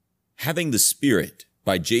Having the Spirit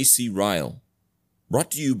by J.C. Ryle. Brought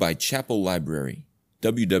to you by Chapel Library.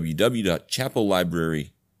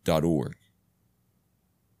 www.chapellibrary.org.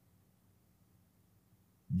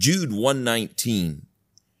 Jude 1:19.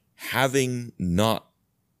 Having not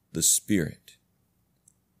the Spirit.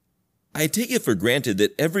 I take it for granted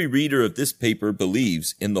that every reader of this paper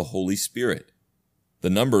believes in the Holy Spirit. The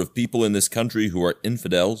number of people in this country who are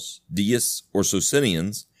infidels, deists, or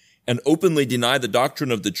Socinians, and openly deny the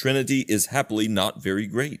doctrine of the Trinity is happily not very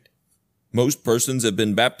great. Most persons have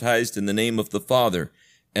been baptized in the name of the Father,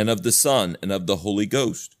 and of the Son, and of the Holy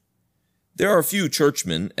Ghost. There are few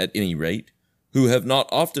churchmen, at any rate, who have not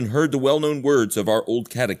often heard the well-known words of our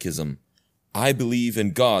old catechism, I believe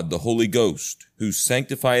in God the Holy Ghost, who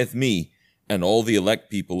sanctifieth me and all the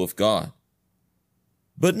elect people of God.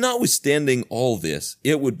 But notwithstanding all this,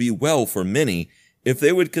 it would be well for many if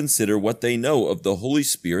they would consider what they know of the Holy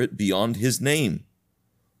Spirit beyond His name.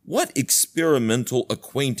 What experimental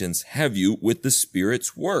acquaintance have you with the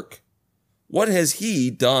Spirit's work? What has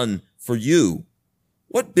He done for you?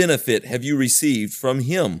 What benefit have you received from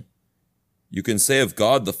Him? You can say of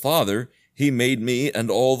God the Father, He made me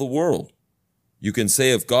and all the world. You can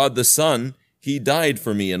say of God the Son, He died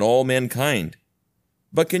for me and all mankind.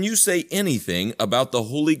 But can you say anything about the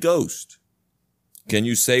Holy Ghost? Can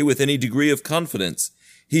you say with any degree of confidence,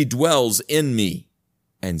 He dwells in me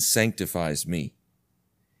and sanctifies me?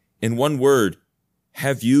 In one word,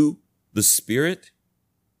 have you the Spirit?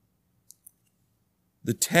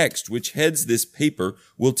 The text which heads this paper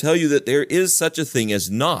will tell you that there is such a thing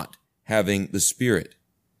as not having the Spirit.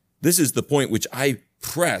 This is the point which I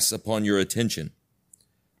press upon your attention.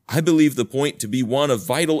 I believe the point to be one of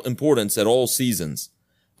vital importance at all seasons.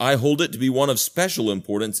 I hold it to be one of special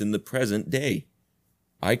importance in the present day.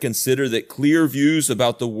 I consider that clear views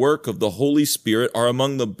about the work of the Holy Spirit are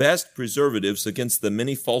among the best preservatives against the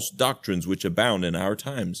many false doctrines which abound in our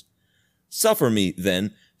times. Suffer me,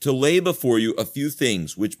 then, to lay before you a few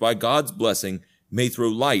things which by God's blessing may throw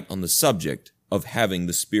light on the subject of having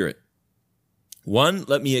the Spirit. 1,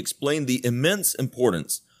 let me explain the immense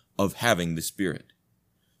importance of having the Spirit.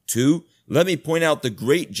 2, let me point out the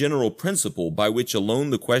great general principle by which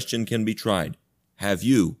alone the question can be tried. Have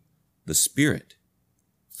you the Spirit?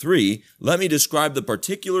 3, let me describe the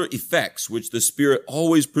particular effects which the Spirit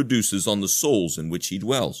always produces on the souls in which He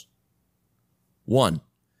dwells. 1,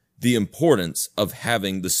 the importance of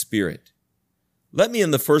having the Spirit. Let me in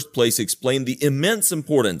the first place explain the immense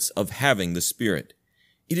importance of having the Spirit.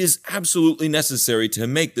 It is absolutely necessary to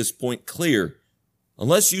make this point clear.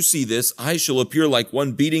 Unless you see this, I shall appear like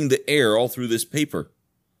one beating the air all through this paper.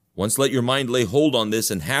 Once let your mind lay hold on this,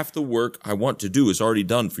 and half the work I want to do is already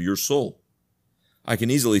done for your soul. I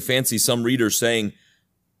can easily fancy some reader saying,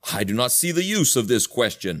 I do not see the use of this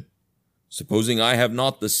question. Supposing I have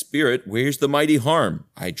not the Spirit, where's the mighty harm?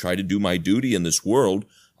 I try to do my duty in this world.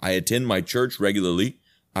 I attend my church regularly.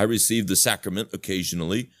 I receive the sacrament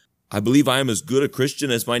occasionally. I believe I am as good a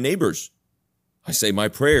Christian as my neighbors. I say my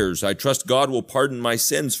prayers. I trust God will pardon my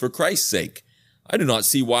sins for Christ's sake. I do not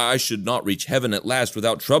see why I should not reach heaven at last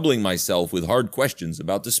without troubling myself with hard questions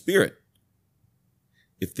about the Spirit.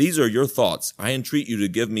 If these are your thoughts, I entreat you to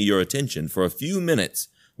give me your attention for a few minutes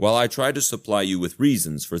while I try to supply you with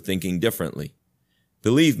reasons for thinking differently.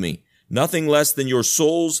 Believe me, nothing less than your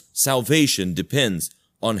soul's salvation depends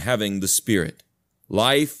on having the Spirit.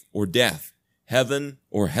 Life or death, heaven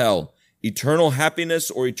or hell, eternal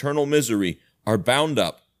happiness or eternal misery are bound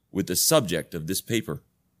up with the subject of this paper.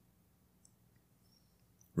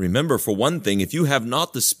 Remember, for one thing, if you have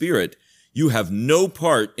not the Spirit, you have no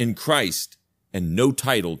part in Christ and no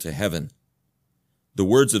title to heaven. The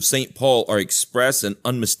words of St. Paul are express and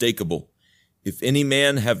unmistakable. If any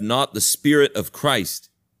man have not the Spirit of Christ,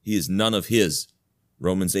 he is none of his.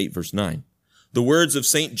 Romans 8, verse 9. The words of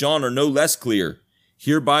St. John are no less clear.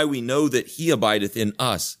 Hereby we know that he abideth in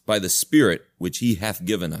us by the Spirit which he hath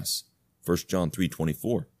given us. 1 John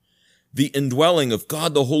 3:24. The indwelling of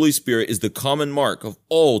God the Holy Spirit is the common mark of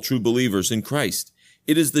all true believers in Christ.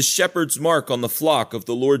 It is the shepherd's mark on the flock of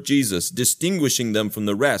the Lord Jesus, distinguishing them from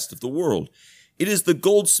the rest of the world. It is the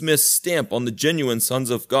goldsmith's stamp on the genuine sons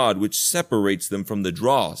of God, which separates them from the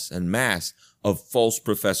dross and mass of false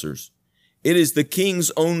professors. It is the king's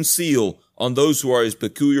own seal on those who are his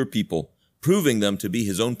peculiar people, proving them to be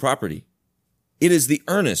his own property. It is the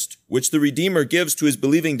earnest which the Redeemer gives to his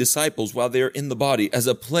believing disciples while they are in the body as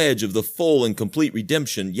a pledge of the full and complete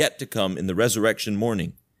redemption yet to come in the resurrection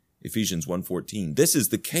morning. Ephesians 1:14. This is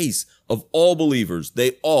the case of all believers.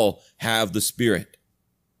 They all have the Spirit.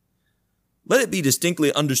 Let it be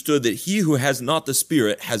distinctly understood that he who has not the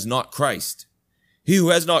Spirit has not Christ. He who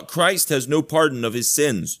has not Christ has no pardon of his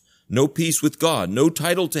sins, no peace with God, no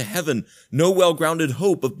title to heaven, no well-grounded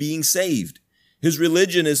hope of being saved. His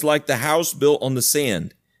religion is like the house built on the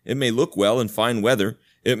sand. It may look well in fine weather.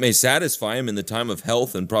 It may satisfy him in the time of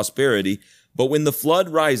health and prosperity. But when the flood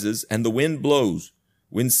rises and the wind blows,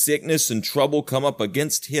 when sickness and trouble come up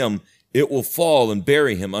against him, it will fall and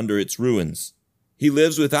bury him under its ruins. He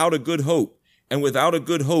lives without a good hope, and without a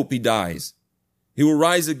good hope he dies. He will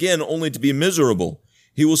rise again only to be miserable.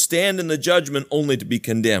 He will stand in the judgment only to be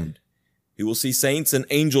condemned. He will see saints and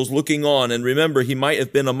angels looking on and remember he might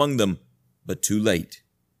have been among them, but too late.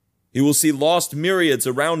 He will see lost myriads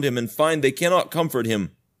around him and find they cannot comfort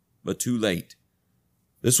him, but too late.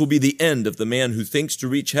 This will be the end of the man who thinks to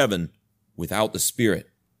reach heaven without the Spirit.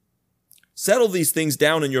 Settle these things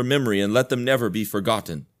down in your memory and let them never be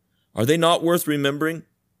forgotten. Are they not worth remembering?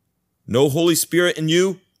 No Holy Spirit in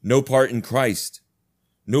you, no part in Christ.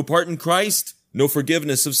 No part in Christ, no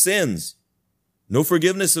forgiveness of sins. No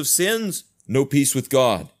forgiveness of sins, no peace with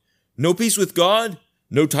God. No peace with God,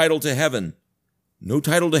 no title to heaven. No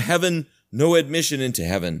title to heaven, no admission into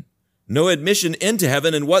heaven. No admission into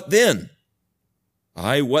heaven, and what then?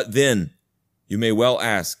 Aye, what then? You may well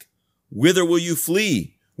ask. Whither will you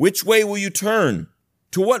flee? Which way will you turn?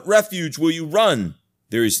 To what refuge will you run?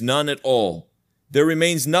 There is none at all. There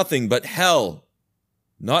remains nothing but hell.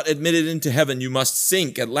 Not admitted into heaven, you must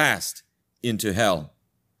sink at last into hell.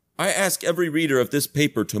 I ask every reader of this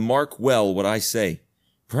paper to mark well what I say.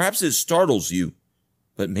 Perhaps it startles you,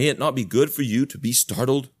 but may it not be good for you to be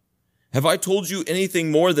startled? Have I told you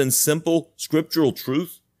anything more than simple scriptural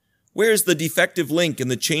truth? Where is the defective link in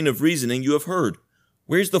the chain of reasoning you have heard?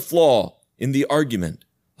 Where's the flaw in the argument?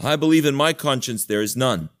 I believe in my conscience there is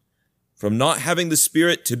none. From not having the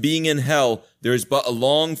Spirit to being in hell, there is but a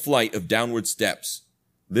long flight of downward steps.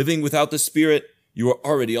 Living without the Spirit, you are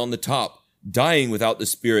already on the top. Dying without the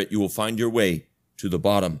Spirit, you will find your way to the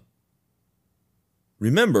bottom.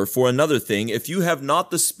 Remember, for another thing, if you have not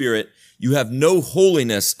the Spirit, you have no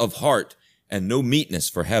holiness of heart and no meetness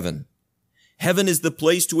for heaven. Heaven is the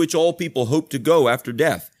place to which all people hope to go after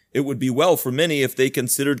death. It would be well for many if they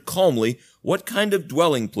considered calmly what kind of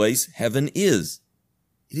dwelling place heaven is.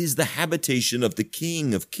 It is the habitation of the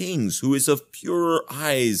King of Kings, who is of purer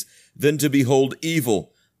eyes than to behold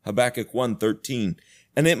evil. Habakkuk 1:13.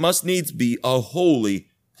 And it must needs be a holy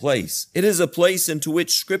place. It is a place into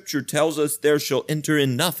which Scripture tells us there shall enter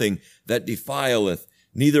in nothing that defileth,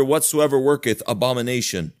 neither whatsoever worketh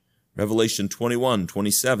abomination. Revelation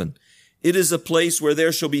 21:27. It is a place where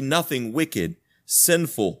there shall be nothing wicked,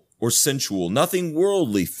 sinful, or sensual, nothing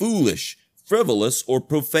worldly, foolish, frivolous, or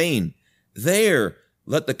profane. There,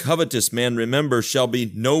 let the covetous man remember, shall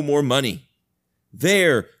be no more money.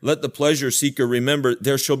 There, let the pleasure seeker remember,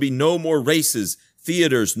 there shall be no more races,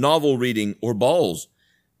 theaters, novel reading, or balls.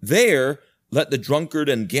 There, let the drunkard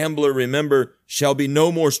and gambler remember, shall be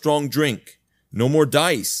no more strong drink, no more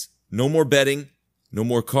dice, no more betting, no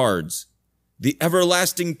more cards. The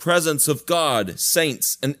everlasting presence of God,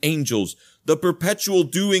 saints, and angels, the perpetual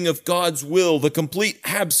doing of God's will, the complete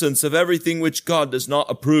absence of everything which God does not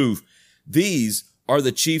approve. These are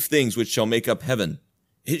the chief things which shall make up heaven.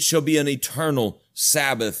 It shall be an eternal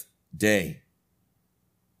Sabbath day.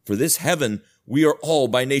 For this heaven, we are all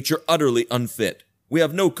by nature utterly unfit. We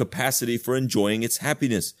have no capacity for enjoying its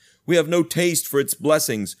happiness. We have no taste for its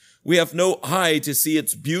blessings. We have no eye to see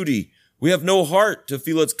its beauty. We have no heart to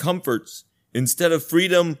feel its comforts. Instead of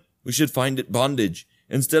freedom, we should find it bondage.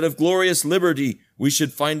 Instead of glorious liberty, we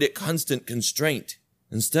should find it constant constraint.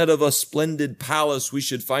 Instead of a splendid palace, we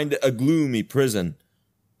should find it a gloomy prison.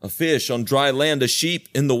 A fish on dry land, a sheep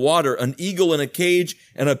in the water, an eagle in a cage,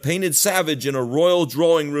 and a painted savage in a royal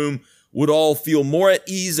drawing room would all feel more at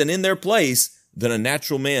ease and in their place than a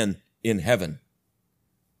natural man in heaven.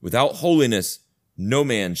 Without holiness, no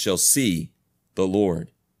man shall see the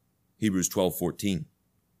Lord. Hebrews 12:14.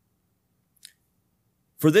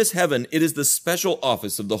 For this heaven, it is the special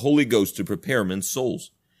office of the Holy Ghost to prepare men's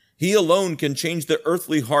souls. He alone can change the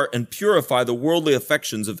earthly heart and purify the worldly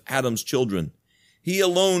affections of Adam's children. He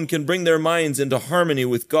alone can bring their minds into harmony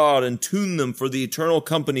with God and tune them for the eternal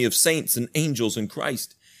company of saints and angels in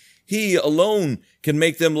Christ. He alone can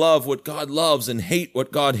make them love what God loves and hate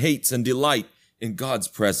what God hates and delight in God's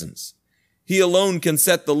presence. He alone can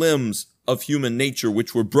set the limbs of human nature,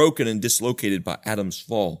 which were broken and dislocated by Adam's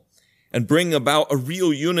fall, and bring about a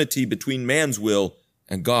real unity between man's will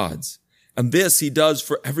and God's. And this he does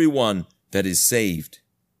for everyone that is saved.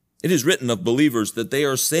 It is written of believers that they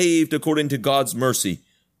are saved according to God's mercy,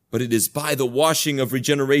 but it is by the washing of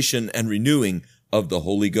regeneration and renewing of the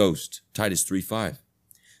Holy Ghost. Titus 3:5.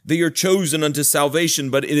 They are chosen unto salvation,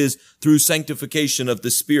 but it is through sanctification of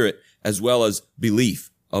the Spirit as well as belief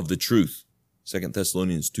of the truth. 2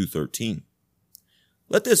 Thessalonians 2:13.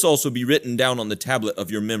 Let this also be written down on the tablet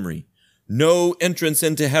of your memory. No entrance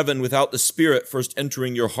into heaven without the Spirit first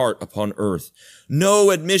entering your heart upon earth. No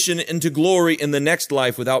admission into glory in the next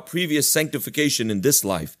life without previous sanctification in this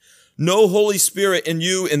life. No Holy Spirit in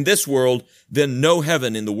you in this world, then no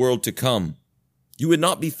heaven in the world to come. You would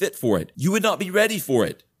not be fit for it. You would not be ready for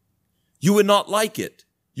it. You would not like it.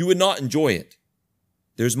 You would not enjoy it.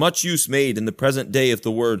 There's much use made in the present day of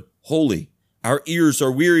the word holy. Our ears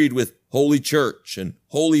are wearied with holy church and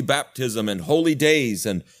holy baptism and holy days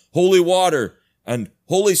and holy water and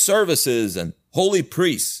holy services and holy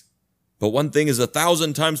priests. But one thing is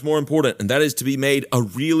 1,000 times more important, and that is to be made a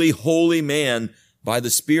really holy man by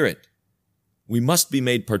the Spirit. We must be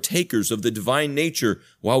made partakers of the divine nature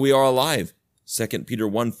while we are alive. 2 Peter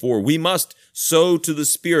 1:4. We must sow to the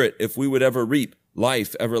Spirit if we would ever reap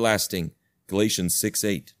life everlasting. Galatians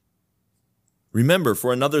 6:8. Remember,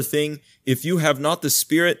 for another thing, if you have not the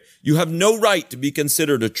Spirit, you have no right to be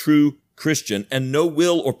considered a true Christian and no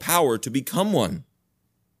will or power to become one.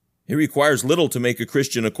 It requires little to make a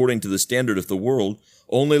Christian according to the standard of the world.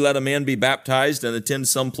 Only let a man be baptized and attend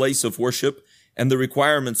some place of worship, and the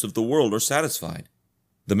requirements of the world are satisfied.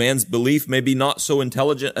 The man's belief may be not so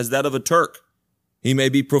intelligent as that of a Turk. He may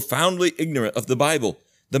be profoundly ignorant of the Bible.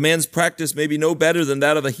 The man's practice may be no better than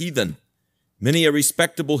that of a heathen. Many a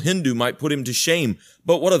respectable Hindu might put him to shame,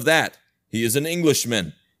 but what of that? He is an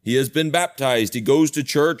Englishman. He has been baptized. He goes to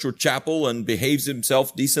church or chapel and behaves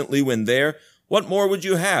himself decently when there. What more would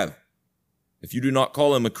you have? If you do not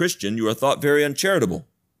call him a Christian, you are thought very uncharitable.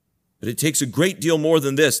 But it takes a great deal more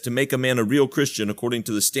than this to make a man a real Christian according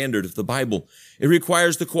to the standard of the Bible. It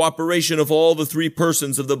requires the cooperation of all the three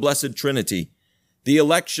persons of the Blessed Trinity, the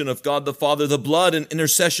election of God the Father, the blood and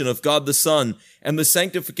intercession of God the Son, and the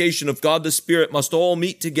sanctification of God the Spirit must all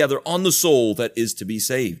meet together on the soul that is to be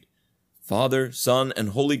saved. Father, Son, and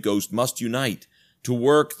Holy Ghost must unite to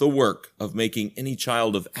work the work of making any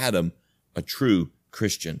child of Adam a true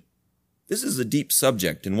Christian. This is a deep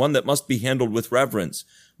subject and one that must be handled with reverence.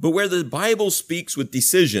 But where the Bible speaks with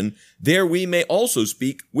decision, there we may also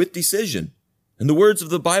speak with decision. And the words of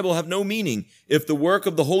the Bible have no meaning if the work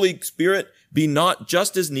of the Holy Spirit be not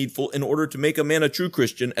just as needful in order to make a man a true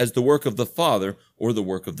Christian as the work of the Father or the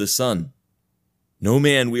work of the Son. No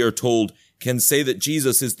man, we are told, can say that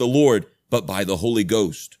Jesus is the Lord but by the Holy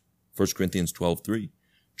Ghost. 1 Corinthians 12:3.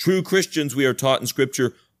 True Christians, we are taught in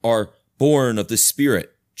Scripture, are born of the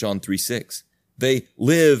Spirit. John 3:6. They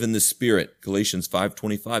live in the Spirit. Galatians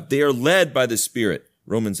 5:25. They are led by the Spirit.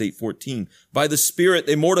 Romans 8:14. By the Spirit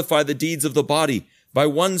they mortify the deeds of the body. By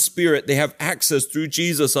one Spirit they have access through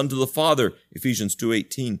Jesus unto the Father. Ephesians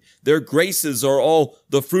 2:18. Their graces are all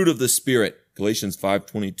the fruit of the Spirit. Galatians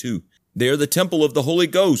 5:22. They are the temple of the Holy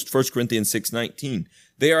Ghost. 1 Corinthians 6:19.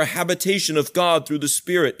 They are a habitation of God through the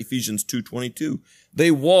Spirit. Ephesians 2:22.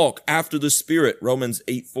 They walk after the Spirit. Romans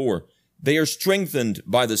 8:4. They are strengthened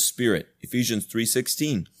by the Spirit. Ephesians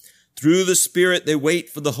 3:16. Through the Spirit they wait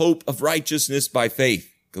for the hope of righteousness by faith.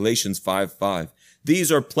 Galatians 5:5.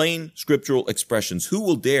 These are plain scriptural expressions. Who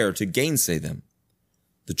will dare to gainsay them?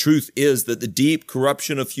 The truth is that the deep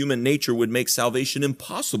corruption of human nature would make salvation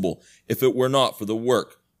impossible if it were not for the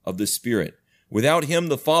work of the Spirit. Without him,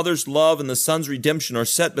 the Father's love and the Son's redemption are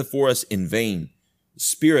set before us in vain. The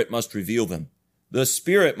Spirit must reveal them. The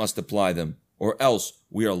Spirit must apply them, or else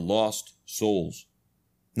we are lost souls.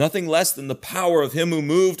 Nothing less than the power of him who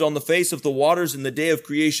moved on the face of the waters in the day of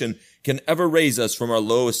creation can ever raise us from our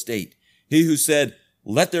low estate. He who said,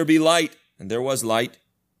 "Let there be light," and there was light,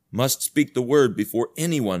 must speak the word before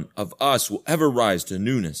anyone of us will ever rise to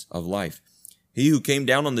newness of life. He who came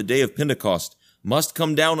down on the day of Pentecost must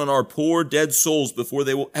come down on our poor dead souls before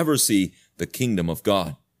they will ever see the kingdom of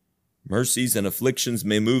God. Mercies and afflictions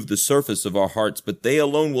may move the surface of our hearts, but they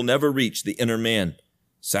alone will never reach the inner man.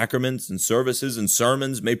 Sacraments and services and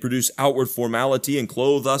sermons may produce outward formality and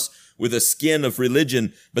clothe us with a skin of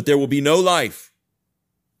religion, but there will be no life.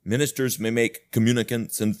 Ministers may make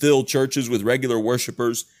communicants and fill churches with regular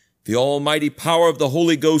worshipers. The almighty power of the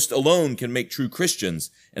Holy Ghost alone can make true Christians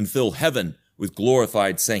and fill heaven with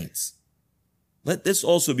glorified saints. Let this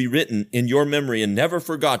also be written in your memory and never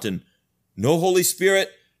forgotten. No Holy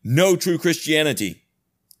Spirit, no true Christianity.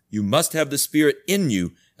 You must have the Spirit in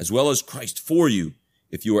you as well as Christ for you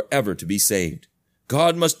if you are ever to be saved.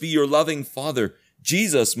 God must be your loving Father.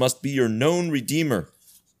 Jesus must be your known Redeemer.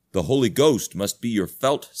 The Holy Ghost must be your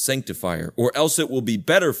felt sanctifier, or else it will be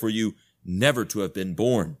better for you never to have been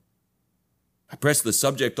born. I press the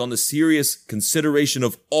subject on the serious consideration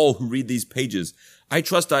of all who read these pages. I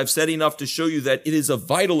trust I have said enough to show you that it is of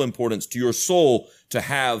vital importance to your soul to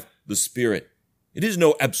have the Spirit. It is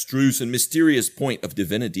no abstruse and mysterious point of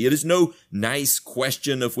divinity. It is no nice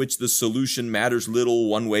question of which the solution matters little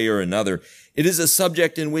one way or another. It is a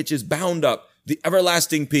subject in which is bound up the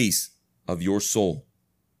everlasting peace of your soul.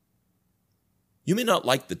 You may not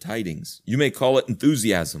like the tidings. You may call it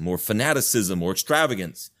enthusiasm or fanaticism or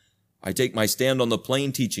extravagance. I take my stand on the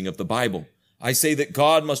plain teaching of the Bible. I say that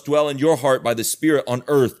God must dwell in your heart by the Spirit on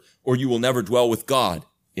earth, or you will never dwell with God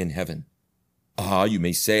in heaven. Ah, you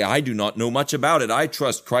may say, I do not know much about it. I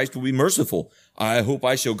trust Christ will be merciful. I hope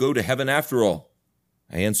I shall go to heaven after all.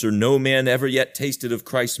 I answer, no man ever yet tasted of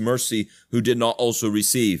Christ's mercy who did not also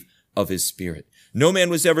receive of his Spirit. No man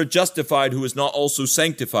was ever justified who was not also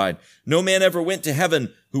sanctified. No man ever went to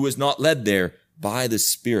heaven who was not led there by the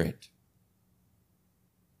Spirit.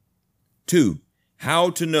 2. How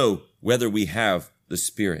to know whether we have the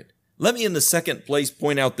Spirit. Let me in the second place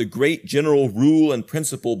point out the great general rule and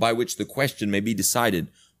principle by which the question may be decided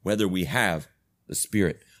whether we have the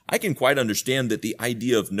Spirit. I can quite understand that the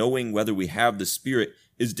idea of knowing whether we have the Spirit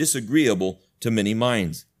is disagreeable to many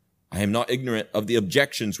minds. I am not ignorant of the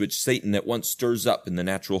objections which Satan at once stirs up in the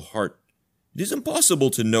natural heart. It is impossible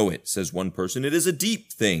to know it, says one person. It is a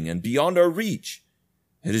deep thing and beyond our reach.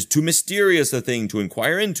 It is too mysterious a thing to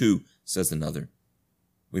inquire into, says another.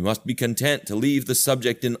 We must be content to leave the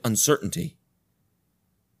subject in uncertainty.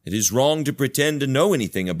 It is wrong to pretend to know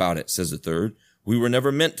anything about it, says a third. We were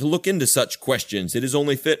never meant to look into such questions. It is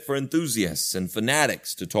only fit for enthusiasts and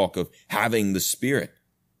fanatics to talk of having the Spirit.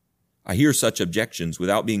 I hear such objections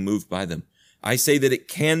without being moved by them. I say that it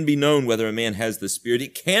can be known whether a man has the Spirit.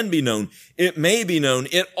 It can be known. It may be known.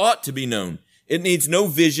 It ought to be known. It needs no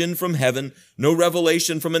vision from heaven, no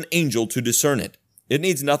revelation from an angel to discern it. It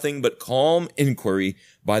needs nothing but calm inquiry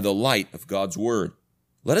by the light of God's Word.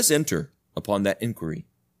 Let us enter upon that inquiry.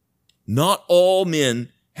 Not all men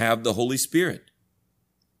have the Holy Spirit.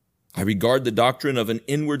 I regard the doctrine of an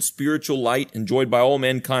inward spiritual light enjoyed by all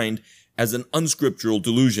mankind as an unscriptural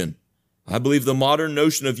delusion. I believe the modern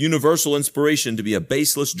notion of universal inspiration to be a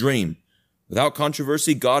baseless dream. Without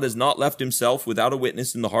controversy, God has not left himself without a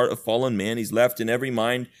witness in the heart of fallen man. He's left in every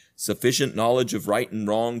mind sufficient knowledge of right and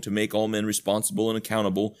wrong to make all men responsible and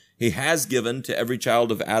accountable. He has given to every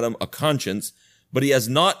child of Adam a conscience, but he has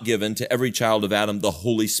not given to every child of Adam the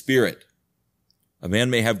Holy Spirit. A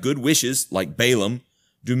man may have good wishes like Balaam,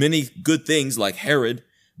 do many good things like Herod,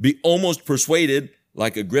 be almost persuaded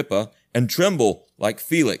like Agrippa, and tremble like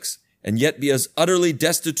Felix, and yet be as utterly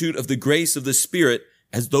destitute of the grace of the Spirit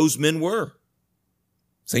as those men were.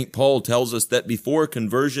 St. Paul tells us that before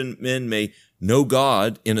conversion, men may know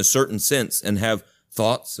God in a certain sense and have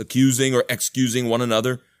thoughts accusing or excusing one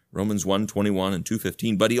another, Romans 1:21 and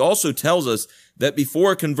 2:15. But he also tells us that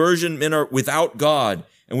before conversion, men are without God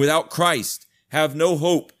and without Christ, have no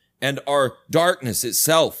hope, and are darkness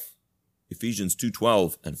itself, Ephesians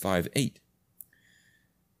 2:12 and 5:8.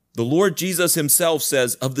 The Lord Jesus himself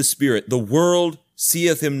says of the Spirit, the world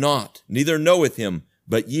seeth him not, neither knoweth him,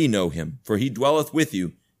 but ye know him, for he dwelleth with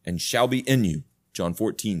you and shall be in you. John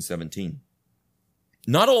 14:17.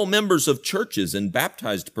 Not all members of churches and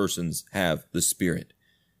baptized persons have the Spirit.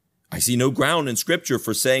 I see no ground in Scripture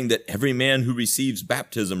for saying that every man who receives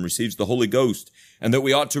baptism receives the Holy Ghost, and that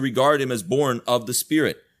we ought to regard him as born of the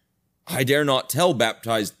Spirit. I dare not tell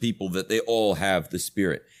baptized people that they all have the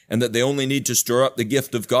Spirit, and that they only need to stir up the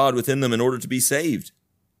gift of God within them in order to be saved.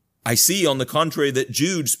 I see, on the contrary, that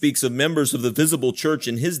Jude speaks of members of the visible church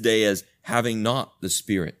in his day as having not the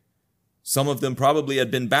Spirit. Some of them probably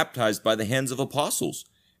had been baptized by the hands of apostles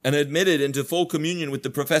and admitted into full communion with the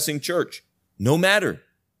professing church. No matter,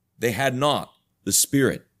 they had not the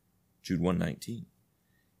Spirit. Jude 1:19.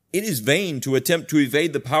 It is vain to attempt to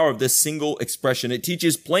evade the power of this single expression. It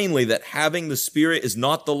teaches plainly that having the Spirit is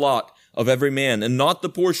not the lot of every man and not the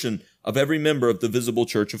portion of every member of the visible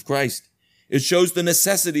church of Christ. It shows the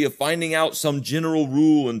necessity of finding out some general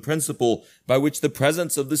rule and principle by which the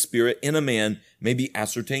presence of the Spirit in a man may be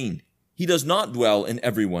ascertained. He does not dwell in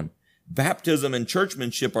everyone. Baptism and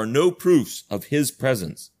churchmanship are no proofs of his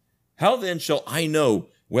presence. How then shall I know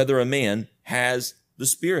whether a man has the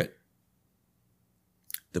Spirit?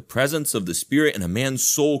 The presence of the Spirit in a man's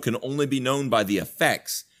soul can only be known by the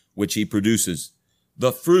effects which he produces.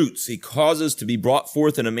 The fruits he causes to be brought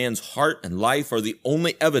forth in a man's heart and life are the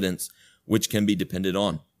only evidence which can be depended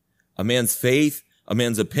on. A man's faith, a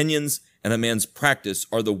man's opinions, and a man's practice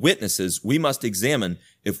are the witnesses we must examine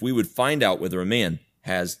if we would find out whether a man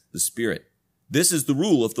has the Spirit. This is the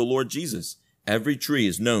rule of the Lord Jesus. Every tree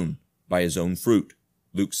is known by his own fruit.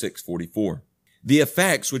 Luke 6:44. The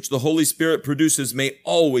effects which the Holy Spirit produces may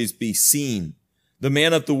always be seen. The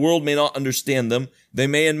man of the world may not understand them. They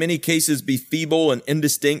may in many cases be feeble and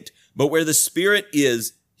indistinct, But where the Spirit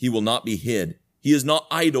is, he will not be hid. He is not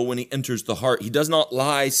idle when he enters the heart. He does not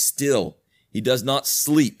lie still. He does not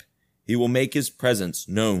sleep. He will make his presence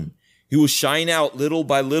known. He will shine out little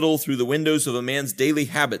by little through the windows of a man's daily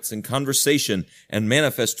habits and conversation and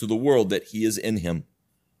manifest to the world that he is in him.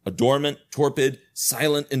 A dormant, torpid,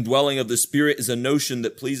 silent indwelling of the Spirit is a notion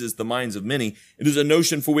that pleases the minds of many. It is a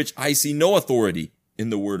notion for which I see no authority in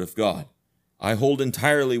the Word of God. I hold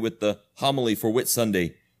entirely with the homily for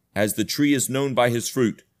Whitsunday, as the tree is known by his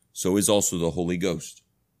fruit, so is also the Holy Ghost.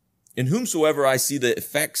 In whomsoever I see the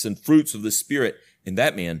effects and fruits of the Spirit, in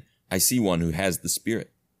that man I see one who has the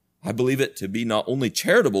Spirit. I believe it to be not only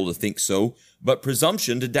charitable to think so, but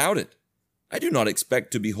presumption to doubt it. I do not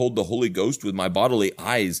expect to behold the Holy Ghost with my bodily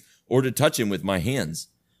eyes or to touch him with my hands.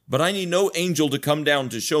 But I need no angel to come down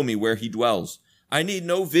to show me where he dwells. I need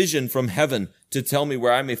no vision from heaven to tell me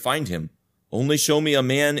where I may find him. Only show me a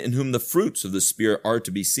man in whom the fruits of the Spirit are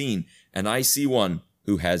to be seen, and I see one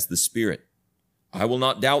who has the Spirit. I will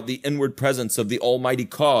not doubt the inward presence of the Almighty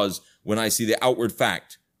cause when I see the outward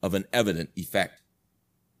fact of an evident effect.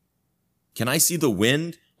 Can I see the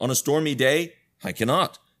wind on a stormy day? I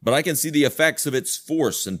cannot, but I can see the effects of its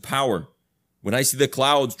force and power. When I see the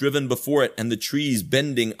clouds driven before it and the trees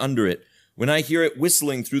bending under it, when I hear it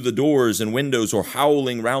whistling through the doors and windows or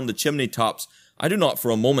howling round the chimney tops, I do not for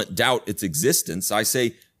a moment doubt its existence. I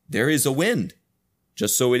say, there is a wind.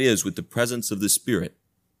 Just so it is with the presence of the Spirit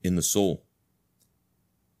in the soul.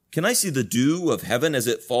 Can I see the dew of heaven as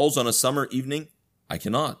it falls on a summer evening? I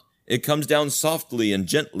cannot. It comes down softly and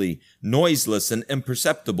gently, noiseless and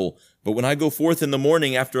imperceptible. But when I go forth in the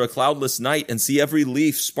morning after a cloudless night and see every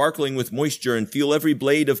leaf sparkling with moisture and feel every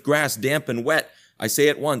blade of grass damp and wet, I say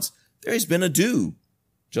at once, there has been a dew.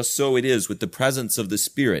 Just so it is with the presence of the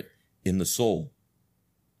Spirit in the soul.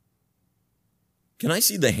 Can I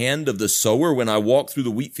see the hand of the sower when I walk through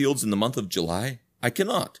the wheat fields in the month of July? I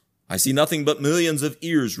cannot. I see nothing but millions of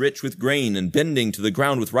ears rich with grain and bending to the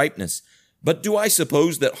ground with ripeness. But do I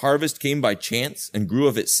suppose that harvest came by chance and grew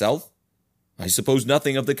of itself? I suppose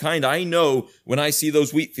nothing of the kind. I know when I see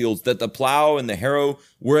those wheat fields that the plow and the harrow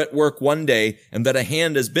were at work one day and that a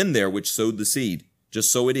hand has been there which sowed the seed.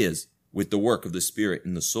 Just so it is with the work of the Spirit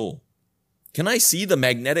in the soul. Can I see the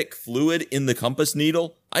magnetic fluid in the compass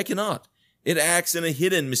needle? I cannot. It acts in a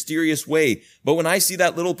hidden, mysterious way. But when I see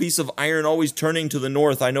that little piece of iron always turning to the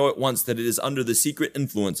north, I know at once that it is under the secret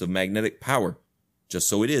influence of magnetic power. Just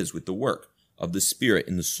so it is with the work of the Spirit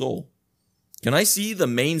in the soul. Can I see the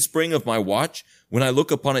mainspring of my watch when I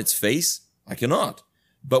look upon its face? I cannot.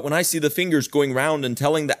 But when I see the fingers going round and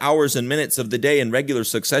telling the hours and minutes of the day in regular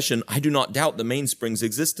succession, I do not doubt the mainspring's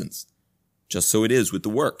existence. Just so it is with the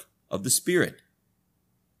work of the Spirit.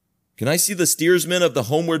 Can I see the steersman of the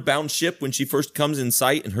homeward bound ship when she first comes in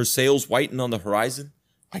sight and her sails whiten on the horizon?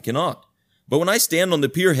 I cannot. But when I stand on the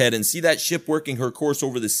pier head and see that ship working her course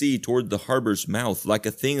over the sea toward the harbor's mouth like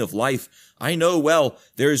a thing of life, I know well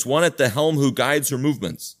there is one at the helm who guides her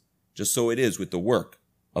movements. Just so it is with the work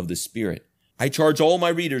of the Spirit. I charge all my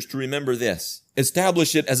readers to remember this.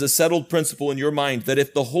 Establish it as a settled principle in your mind that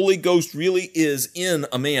if the Holy Ghost really is in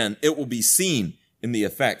a man, it will be seen in the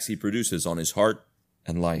effects he produces on his heart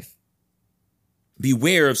and life.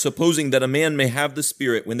 Beware of supposing that a man may have the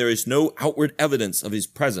Spirit when there is no outward evidence of his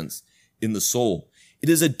presence in the soul. It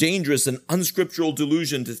is a dangerous and unscriptural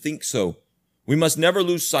delusion to think so. We must never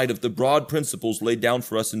lose sight of the broad principles laid down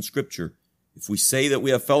for us in Scripture. If we say that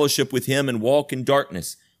we have fellowship with him and walk in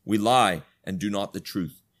darkness, we lie and do not the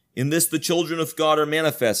truth. In this the children of God are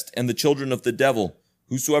manifest, and the children of the devil.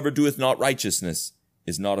 Whosoever doeth not righteousness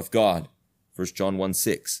is not of God. 1 John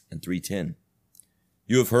 1:6 and 3:10.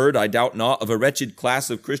 You have heard, I doubt not, of a wretched class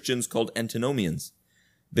of Christians called antinomians.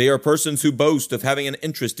 They are persons who boast of having an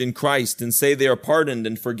interest in Christ and say they are pardoned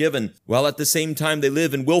and forgiven, while at the same time they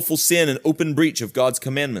live in willful sin and open breach of God's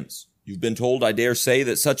commandments. You've been told, I dare say,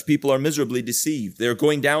 that such people are miserably deceived. They are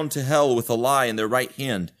going down to hell with a lie in their right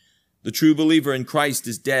hand. The true believer in Christ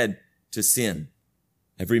is dead to sin.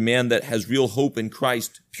 Every man that has real hope in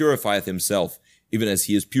Christ purifieth himself, even as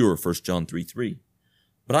he is pure, 1 John 3:3.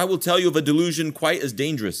 But I will tell you of a delusion quite as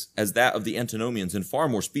dangerous as that of the antinomians and far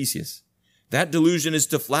more specious. That delusion is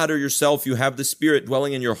to flatter yourself you have the Spirit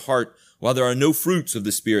dwelling in your heart while there are no fruits of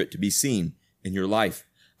the Spirit to be seen in your life.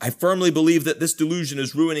 I firmly believe that this delusion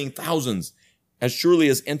is ruining thousands as surely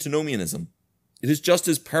as antinomianism. It is just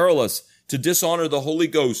as perilous to dishonor the Holy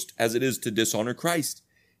Ghost as it is to dishonor Christ.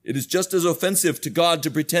 It is just as offensive to God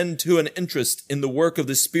to pretend to an interest in the work of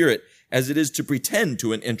the Spirit as it is to pretend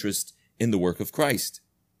to an interest in the work of Christ.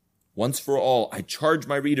 Once for all, I charge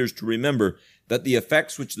my readers to remember that the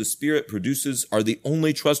effects which the Spirit produces are the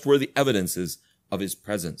only trustworthy evidences of his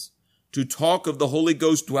presence. To talk of the Holy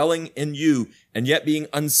Ghost dwelling in you and yet being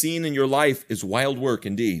unseen in your life is wild work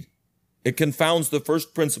indeed. It confounds the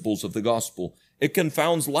first principles of the gospel. It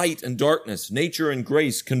confounds light and darkness, nature and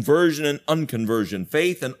grace, conversion and unconversion,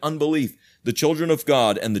 faith and unbelief, the children of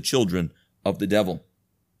God and the children of the devil.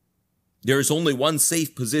 There is only one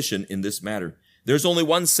safe position in this matter. There's only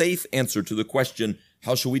one safe answer to the question,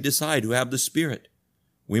 how shall we decide who have the Spirit?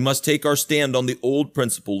 We must take our stand on the old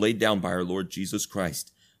principle laid down by our Lord Jesus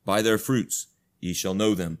Christ. By their fruits ye shall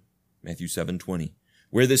know them. Matthew 7:20.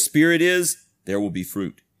 Where the Spirit is, there will be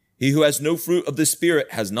fruit. He who has no fruit of the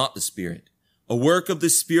Spirit has not the Spirit. A work of the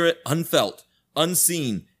Spirit unfelt,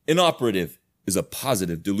 unseen, inoperative is a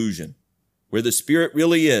positive delusion. Where the Spirit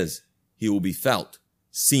really is, he will be felt,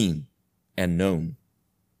 seen, and known.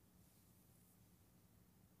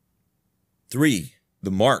 3.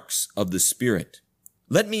 The marks of the Spirit.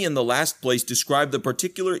 Let me in the last place describe the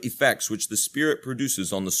particular effects which the Spirit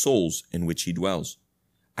produces on the souls in which he dwells.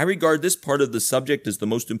 I regard this part of the subject as the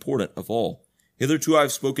most important of all. Hitherto I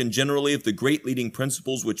have spoken generally of the great leading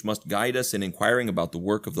principles which must guide us in inquiring about the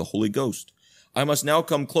work of the Holy Ghost. I must now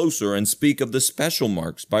come closer and speak of the special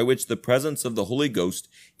marks by which the presence of the Holy Ghost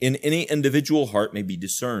in any individual heart may be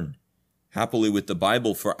discerned. Happily with the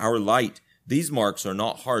Bible for our light, these marks are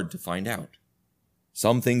not hard to find out.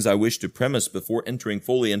 Some things I wish to premise before entering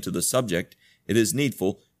fully into the subject. It is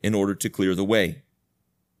needful in order to clear the way.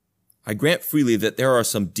 I grant freely that there are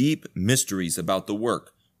some deep mysteries about the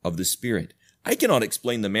work of the Spirit. I cannot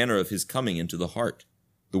explain the manner of his coming into the heart.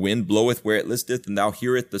 The wind bloweth where it listeth, and thou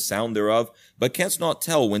hearest the sound thereof, but canst not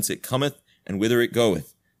tell whence it cometh and whither it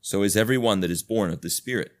goeth. So is every one that is born of the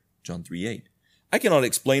Spirit. John 3:8. I cannot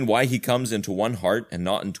explain why he comes into one heart and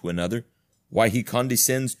not into another, why he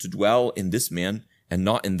condescends to dwell in this man and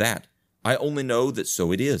not in that. I only know that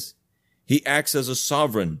so it is. He acts as a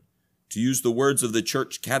sovereign. To use the words of the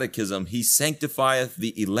church catechism, he sanctifieth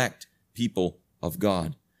the elect people of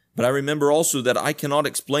God. But I remember also that I cannot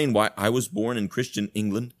explain why I was born in Christian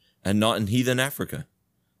England and not in heathen Africa.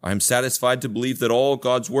 I am satisfied to believe that all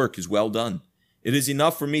God's work is well done. It is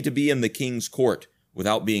enough for me to be in the king's court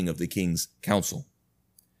without being of the king's council.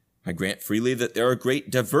 I grant freely that there are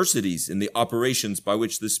great diversities in the operations by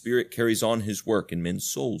which the Spirit carries on his work in men's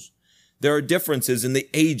souls. There are differences in the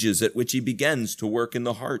ages at which he begins to work in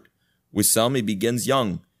the heart. With some he begins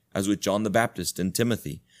young, as with John the Baptist and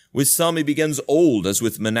Timothy. With some he begins old, as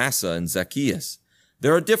with Manasseh and Zacchaeus.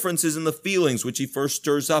 There are differences in the feelings which he first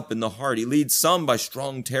stirs up in the heart. He leads some by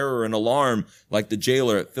strong terror and alarm, like the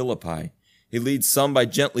jailer at Philippi. He leads some by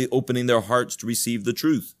gently opening their hearts to receive the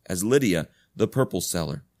truth, as Lydia, the purple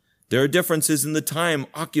seller. There are differences in the time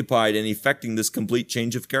occupied in effecting this complete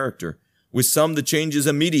change of character. With some the change is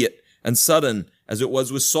immediate and sudden, as it was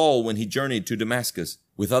with Saul when he journeyed to Damascus.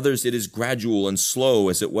 With others it is gradual and slow,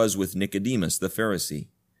 as it was with Nicodemus the Pharisee.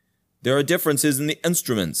 There are differences in the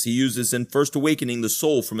instruments he uses in first awakening the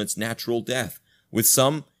soul from its natural death. With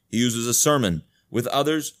some, he uses a sermon. With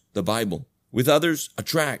others, the Bible. With others, a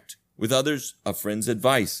tract. With others, a friend's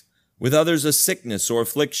advice. With others, a sickness or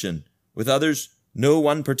affliction. With others, no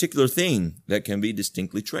one particular thing that can be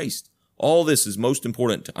distinctly traced. All this is most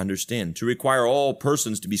important to understand. To require all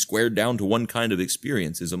persons to be squared down to one kind of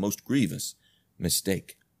experience is a most grievous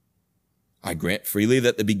mistake. I grant freely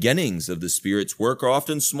that the beginnings of the Spirit's work are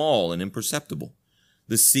often small and imperceptible.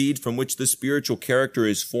 The seed from which the spiritual character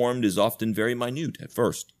is formed is often very minute at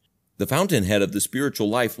first. The fountainhead of the spiritual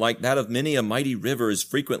life, like that of many a mighty river, is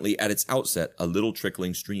frequently at its outset a little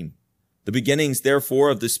trickling stream. The beginnings, therefore,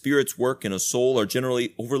 of the Spirit's work in a soul are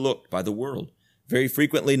generally overlooked by the world, very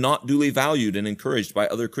frequently not duly valued and encouraged by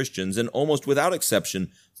other Christians, and almost without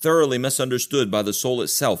exception thoroughly misunderstood by the soul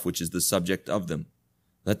itself, which is the subject of them.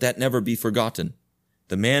 Let that never be forgotten.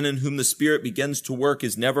 The man in whom the Spirit begins to work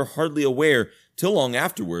is never hardly aware, till long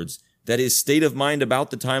afterwards, that his state of mind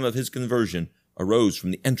about the time of his conversion arose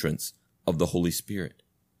from the entrance of the Holy Spirit.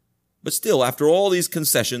 But still, after all these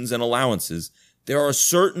concessions and allowances, there are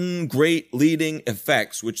certain great leading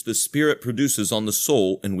effects which the Spirit produces on the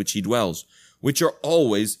soul in which he dwells, which are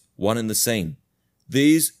always one and the same.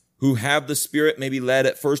 These who have the Spirit may be led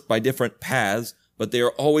at first by different paths, but they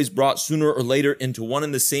are always brought sooner or later into one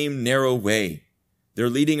and the same narrow way. Their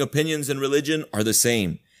leading opinions in religion are the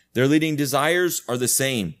same. Their leading desires are the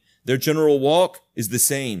same. Their general walk is the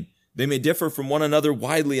same. They may differ from one another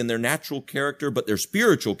widely in their natural character, but their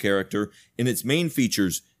spiritual character, in its main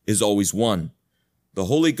features, is always one. The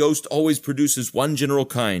Holy Ghost always produces one general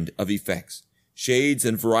kind of effects. Shades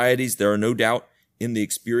and varieties there are no doubt in the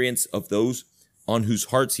experience of those on whose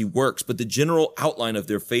hearts he works, but the general outline of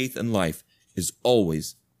their faith and life is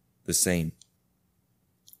always the same.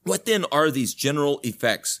 What then are these general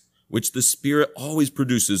effects which the Spirit always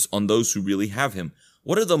produces on those who really have him?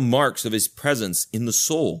 What are the marks of his presence in the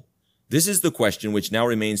soul? This is the question which now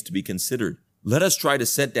remains to be considered. Let us try to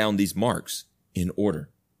set down these marks in order.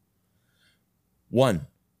 1.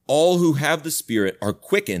 All who have the Spirit are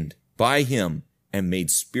quickened by him and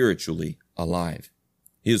made spiritually alive.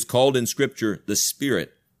 He is called in Scripture the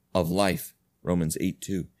Spirit of life. Romans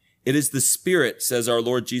 8:2. It is the Spirit, says our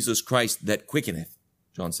Lord Jesus Christ, that quickeneth.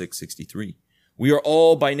 John 6:63. We are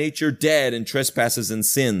all by nature dead in trespasses and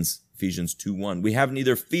sins. Ephesians 2:1. We have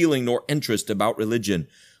neither feeling nor interest about religion.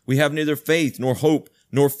 We have neither faith nor hope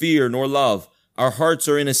nor fear nor love. Our hearts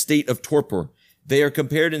are in a state of torpor. They are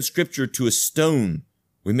compared in Scripture to a stone.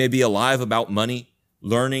 We may be alive about money,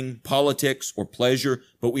 learning, politics, or pleasure,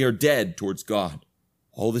 but we are dead towards God.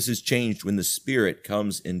 All this is changed when the Spirit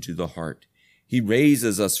comes into the heart. He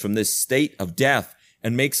raises us from this state of death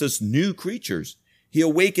and makes us new creatures. He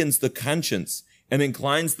awakens the conscience and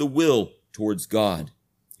inclines the will towards God.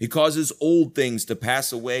 He causes old things to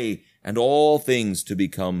pass away and all things to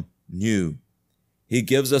become new. He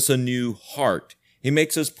gives us a new heart. He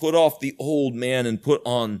makes us put off the old man and put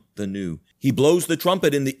on the new. He blows the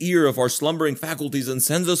trumpet in the ear of our slumbering faculties and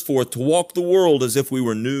sends us forth to walk the world as if we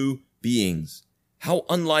were new beings. How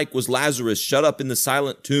unlike was Lazarus shut up in the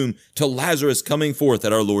silent tomb to Lazarus coming forth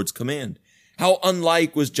at our Lord's command. How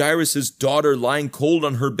unlike was Jairus' daughter lying cold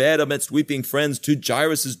on her bed amidst weeping friends to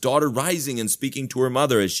Jairus' daughter rising and speaking to her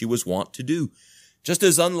mother as she was wont to do. Just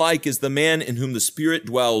as unlike is the man in whom the Spirit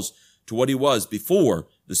dwells to what he was before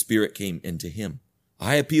the Spirit came into him.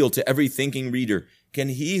 I appeal to every thinking reader. Can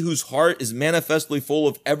he whose heart is manifestly full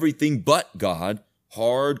of everything but God,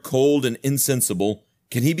 hard, cold, and insensible,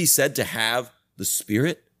 can he be said to have the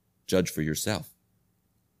Spirit? Judge for yourself.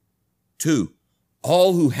 2.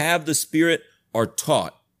 All who have the Spirit are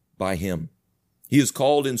taught by him. He is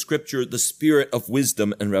called in Scripture the Spirit of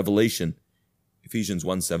wisdom and revelation. Ephesians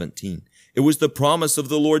 1:17. It was the promise of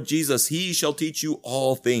the Lord Jesus. He shall teach you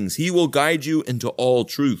all things. He will guide you into all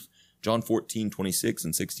truth. John 14:26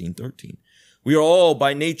 and 16:13. We are all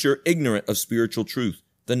by nature ignorant of spiritual truth.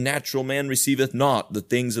 The natural man receiveth not the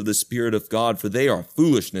things of the Spirit of God, for they are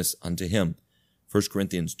foolishness unto him. 1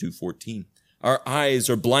 Corinthians 2:14. Our eyes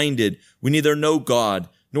are blinded. We neither know God,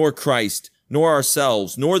 nor Christ, nor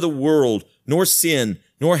ourselves, nor the world, nor sin,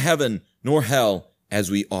 nor heaven, nor hell,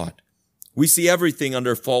 as we ought. We see everything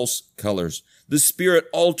under false colors. The Spirit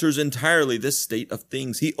alters entirely this state of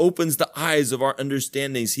things. He opens the eyes of our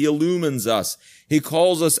understandings. He illumines us. He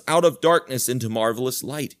calls us out of darkness into marvelous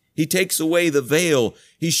light. He takes away the veil.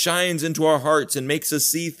 He shines into our hearts and makes us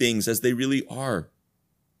see things as they really are.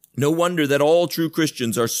 No wonder that all true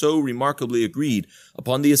Christians are so remarkably agreed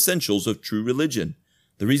upon the essentials of true religion.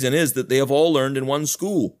 The reason is that they have all learned in one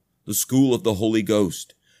school, the school of the Holy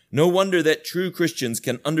Ghost. No wonder that true Christians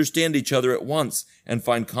can understand each other at once and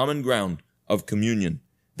find common ground of communion.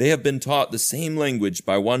 They have been taught the same language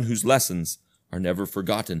by one whose lessons are never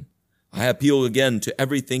forgotten. I appeal again to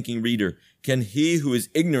every thinking reader. Can he who is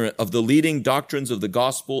ignorant of the leading doctrines of the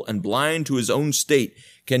gospel and blind to his own state,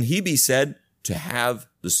 can he be said to have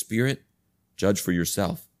the Spirit? Judge for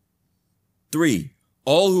yourself. 3.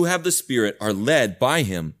 All who have the Spirit are led by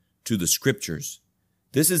him to the Scriptures.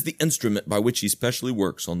 This is the instrument by which he specially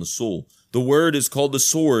works on the soul. The Word is called the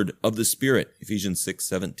sword of the Spirit, Ephesians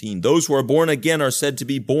 6:17. Those who are born again are said to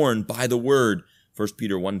be born by the Word, 1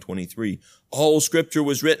 Peter 1:23. All Scripture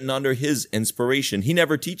was written under his inspiration. He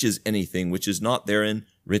never teaches anything which is not therein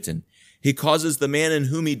written. He causes the man in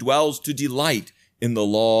whom he dwells to delight in the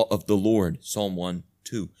law of the Lord, Psalm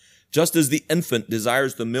 1:2. Just as the infant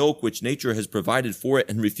desires the milk which nature has provided for it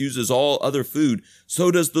and refuses all other food,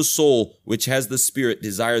 so does the soul which has the Spirit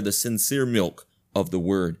desire the sincere milk of the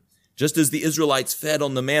Word. Just as the Israelites fed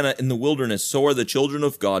on the manna in the wilderness, so are the children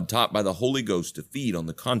of God taught by the Holy Ghost to feed on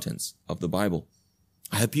the contents of the Bible.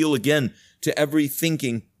 I appeal again to every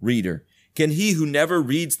thinking reader. Can he who never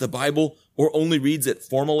reads the Bible or only reads it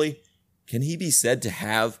formally, can he be said to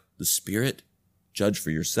have the Spirit? Judge for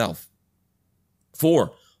yourself.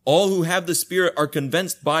 4. All who have the Spirit are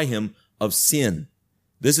convinced by him of sin.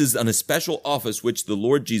 This is an especial office which the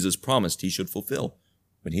Lord Jesus promised he should fulfill.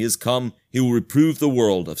 When he is come, he will reprove the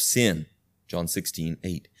world of sin. John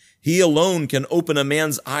 16:8. He alone can open a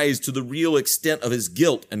man's eyes to the real extent of his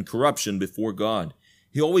guilt and corruption before God.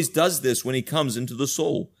 He always does this when he comes into the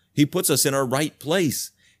soul. He puts us in our right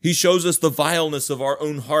place. He shows us the vileness of our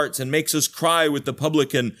own hearts and makes us cry with the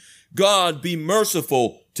publican, God, be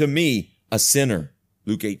merciful to me, a sinner.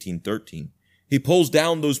 Luke 18:13. He pulls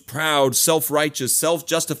down those proud, self-righteous,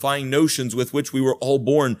 self-justifying notions with which we were all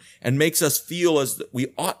born and makes us feel as we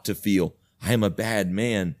ought to feel. I am a bad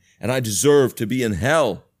man and I deserve to be in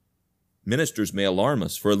hell. Ministers may alarm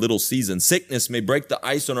us for a little season. Sickness may break the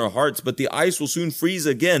ice on our hearts, but the ice will soon freeze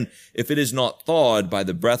again if it is not thawed by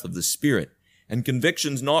the breath of the Spirit. And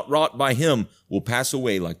convictions not wrought by him will pass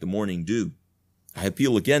away like the morning dew. I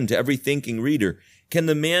appeal again to every thinking reader. Can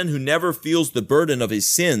the man who never feels the burden of his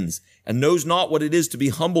sins and knows not what it is to be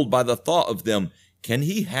humbled by the thought of them, can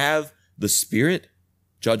he have the Spirit?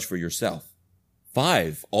 Judge for yourself.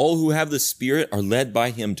 5. All who have the Spirit are led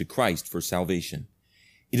by him to Christ for salvation.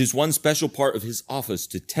 It is one special part of his office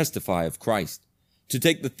to testify of Christ, to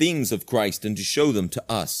take the things of Christ and to show them to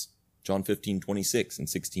us. John 15:26 and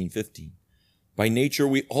 16:15. By nature,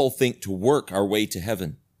 we all think to work our way to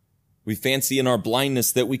heaven. We fancy in our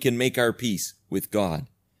blindness that we can make our peace with God.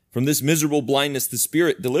 From this miserable blindness, the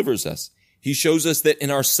Spirit delivers us. He shows us that in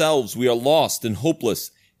ourselves we are lost and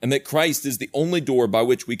hopeless, and that Christ is the only door by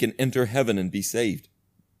which we can enter heaven and be saved.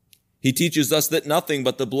 He teaches us that nothing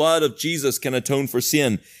but the blood of Jesus can atone for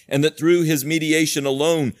sin, and that through his mediation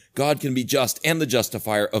alone, God can be just and the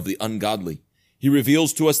justifier of the ungodly. He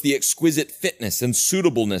reveals to us the exquisite fitness and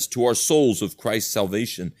suitableness to our souls of Christ's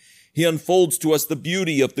salvation. He unfolds to us the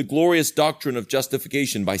beauty of the glorious doctrine of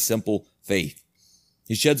justification by simple faith.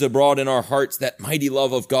 He sheds abroad in our hearts that mighty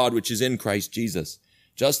love of God which is in Christ Jesus.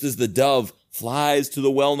 Just as the dove flies to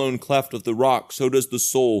the well-known cleft of the rock, so does the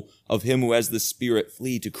soul of him who has the Spirit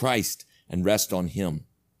flee to Christ and rest on him.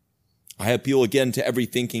 I appeal again to every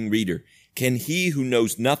thinking reader. Can he who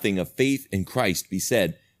knows nothing of faith in Christ be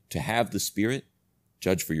said to have the Spirit?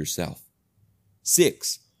 Judge for yourself.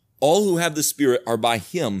 6. All who have the Spirit are by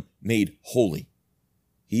him made holy.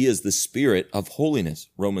 He is the Spirit of holiness,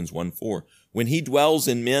 Romans 1:4. When he dwells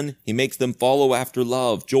in men, he makes them follow after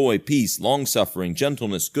love, joy, peace, long-suffering,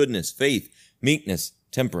 gentleness, goodness, faith, meekness,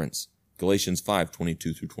 temperance, Galatians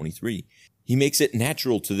 5:22-23. He makes it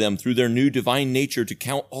natural to them through their new divine nature to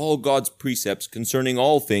count all God's precepts concerning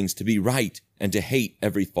all things to be right and to hate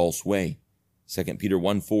every false way, 2 Peter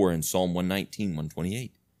 1:4 and Psalm 119,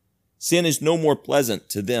 128. Sin is no more pleasant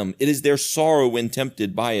to them. It is their sorrow when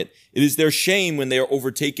tempted by it. It is their shame when they are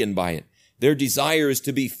overtaken by it. Their desire is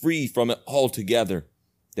to be free from it altogether.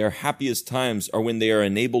 Their happiest times are when they are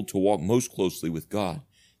enabled to walk most closely with God.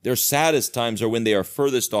 Their saddest times are when they are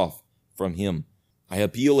furthest off from him. I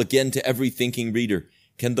appeal again to every thinking reader.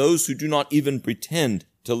 Can those who do not even pretend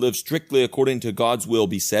to live strictly according to God's will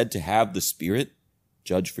be said to have the Spirit?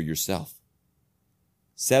 Judge for yourself.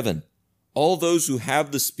 7. All those who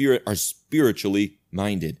have the Spirit are spiritually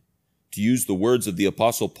minded. To use the words of the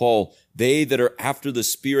Apostle Paul, they that are after the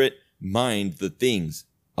Spirit mind the things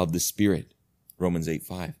of the Spirit. Romans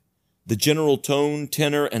 8:5. The general tone,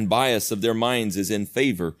 tenor, and bias of their minds is in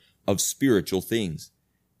favor of spiritual things.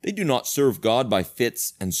 They do not serve God by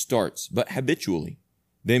fits and starts, but habitually.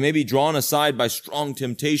 They may be drawn aside by strong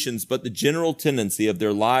temptations, but the general tendency of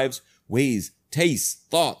their lives, ways, tastes,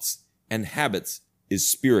 thoughts, and habits is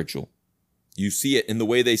spiritual. You see it in the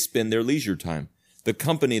way they spend their leisure time, the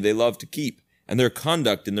company they love to keep, and their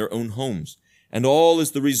conduct in their own homes. And all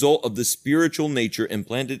is the result of the spiritual nature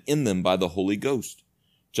implanted in them by the Holy Ghost.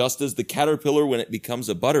 Just as the caterpillar, when it becomes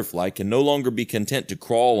a butterfly, can no longer be content to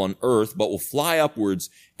crawl on earth, but will fly upwards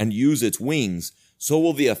and use its wings, so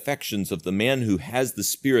will the affections of the man who has the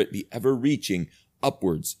Spirit be ever reaching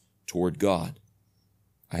upwards toward God.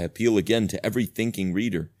 I appeal again to every thinking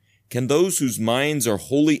reader. Can those whose minds are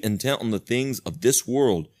wholly intent on the things of this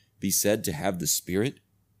world be said to have the Spirit?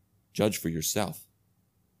 Judge for yourself.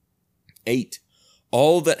 8.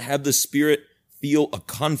 All that have the Spirit feel a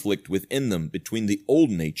conflict within them between the old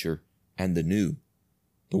nature and the new.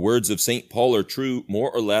 The words of St. Paul are true more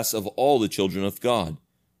or less of all the children of God.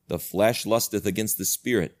 The flesh lusteth against the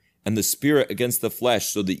Spirit, and the Spirit against the flesh,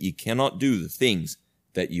 so that ye cannot do the things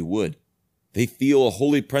that ye would. They feel a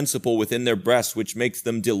holy principle within their breasts which makes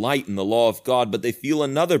them delight in the law of God, but they feel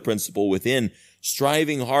another principle within,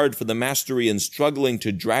 striving hard for the mastery and struggling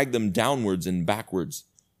to drag them downwards and backwards.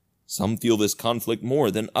 Some feel this conflict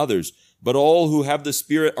more than others, but all who have the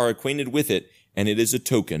Spirit are acquainted with it, and it is a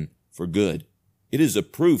token for good. It is a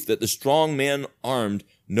proof that the strong man armed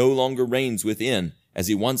no longer reigns within, as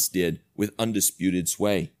he once did, with undisputed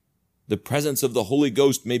sway. The presence of the Holy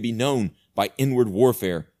Ghost may be known by inward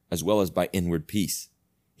warfare as well as by inward peace.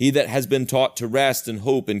 He that has been taught to rest and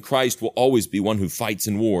hope in Christ will always be one who fights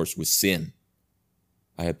in wars with sin.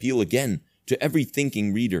 I appeal again to every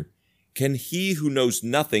thinking reader. Can he who knows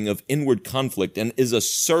nothing of inward conflict and is a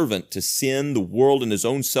servant to sin, the world, and his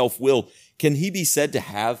own self-will, can he be said to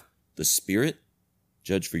have the Spirit?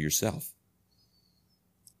 Judge for yourself.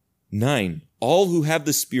 9. All who have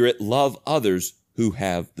the Spirit love others who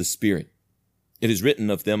have the Spirit. It is written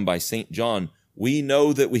of them by St. John, we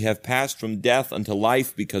know that we have passed from death unto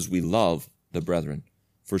life because we love the brethren.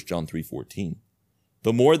 1 John 3:14.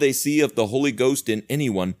 The more they see of the Holy Ghost in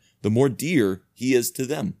anyone, the more dear he is to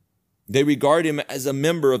them. They regard him as a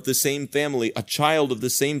member of the same family, a child of the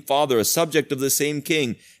same father, a subject of the same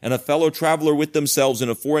king, and a fellow traveler with themselves in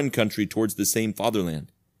a foreign country towards the same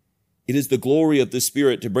fatherland. It is the glory of the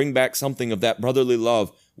Spirit to bring back something of that brotherly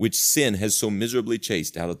love which sin has so miserably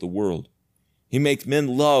chased out of the world. He makes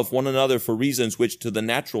men love one another for reasons which to the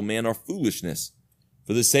natural man are foolishness.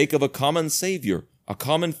 For the sake of a common Savior, a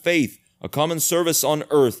common faith, a common service on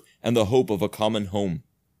earth, and the hope of a common home.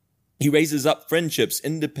 He raises up friendships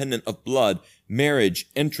independent of blood, marriage,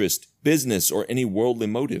 interest, business, or any worldly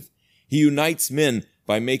motive. He unites men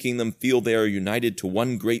by making them feel they are united to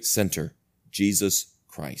one great center, Jesus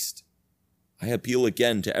Christ. I appeal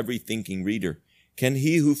again to every thinking reader. Can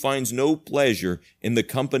he who finds no pleasure in the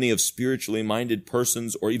company of spiritually minded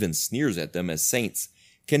persons or even sneers at them as saints,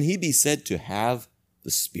 can he be said to have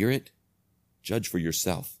the Spirit? Judge for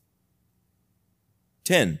yourself.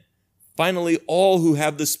 10. Finally, all who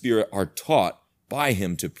have the Spirit are taught by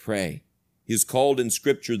him to pray. He is called in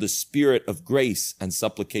Scripture the Spirit of grace and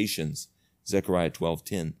supplications. Zechariah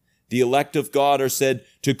 12:10. The elect of God are said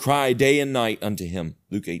to cry day and night unto him.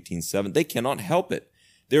 Luke 18:7. They cannot help it.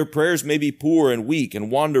 Their prayers may be poor and weak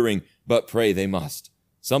and wandering, but pray they must.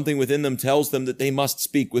 Something within them tells them that they must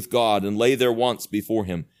speak with God and lay their wants before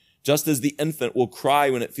him. Just as the infant will cry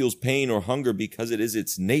when it feels pain or hunger because it is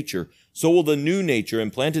its nature, so will the new nature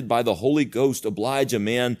implanted by the Holy Ghost oblige a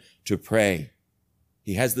man to pray.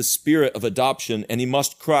 He has the spirit of adoption, and he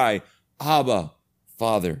must cry, Abba,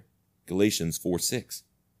 Father. Galatians 4:6.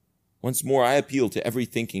 Once more, I appeal to every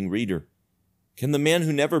thinking reader. Can the man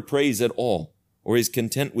who never prays at all, or is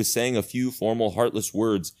content with saying a few formal, heartless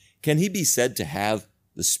words, can he be said to have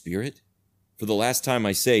the Spirit? For the last time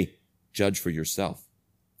I say, judge for yourself.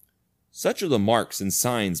 Such are the marks and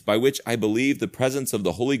signs by which I believe the presence of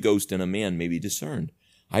the Holy Ghost in a man may be discerned.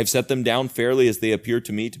 I have set them down fairly as they appear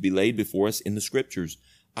to me to be laid before us in the Scriptures.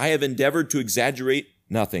 I have endeavored to exaggerate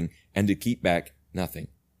nothing and to keep back nothing.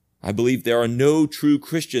 I believe there are no true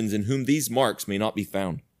Christians in whom these marks may not be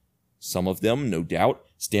found. Some of them, no doubt,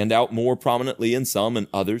 stand out more prominently in some and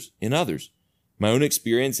others in others. My own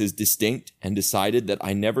experience is distinct and decided that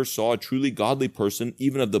I never saw a truly godly person,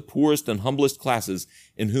 even of the poorest and humblest classes,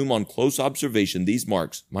 in whom on close observation these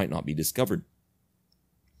marks might not be discovered.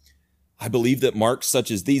 I believe that marks such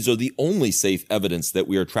as these are the only safe evidence that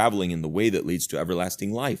we are traveling in the way that leads to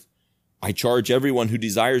everlasting life. I charge everyone who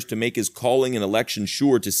desires to make his calling and election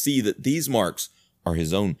sure to see that these marks are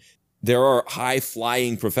his own. There are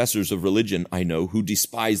high-flying professors of religion, I know, who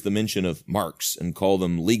despise the mention of marks and call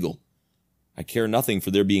them legal. I care nothing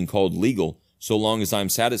for their being called legal, so long as I am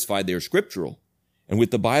satisfied they are scriptural. And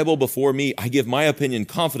with the Bible before me, I give my opinion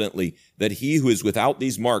confidently that he who is without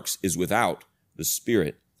these marks is without the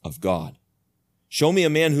Spirit of God. Show me a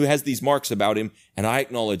man who has these marks about him, and I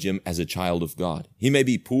acknowledge him as a child of God. He may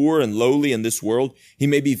be poor and lowly in this world. He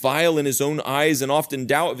may be vile in his own eyes and often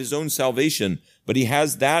doubt of his own salvation, but he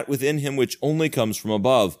has that within him which only comes from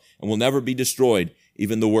above and will never be destroyed,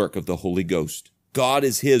 even the work of the Holy Ghost. God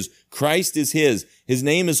is his. Christ is his. His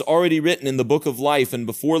name is already written in the book of life, and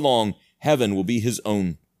before long, heaven will be his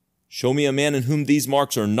own. Show me a man in whom these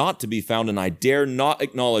marks are not to be found, and I dare not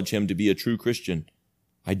acknowledge him to be a true Christian.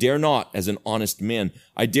 I dare not as an honest man.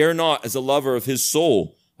 I dare not as a lover of his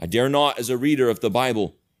soul. I dare not as a reader of the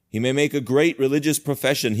Bible. He may make a great religious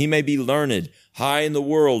profession. He may be learned, high in the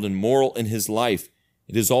world, and moral in his life.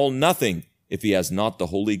 It is all nothing if he has not the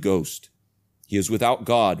Holy Ghost. He is without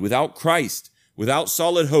God, without Christ, without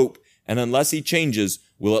solid hope, and unless he changes,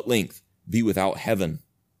 will at length be without heaven.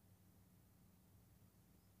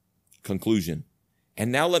 Conclusion.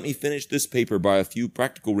 And now let me finish this paper by a few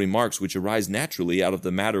practical remarks which arise naturally out of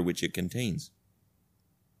the matter which it contains.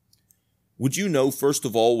 Would you know, first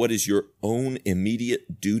of all, what is your own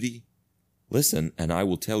immediate duty? Listen, and I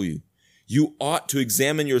will tell you. You ought to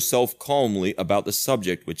examine yourself calmly about the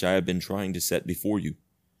subject which I have been trying to set before you.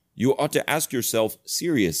 You ought to ask yourself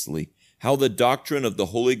seriously how the doctrine of the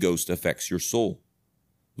Holy Ghost affects your soul.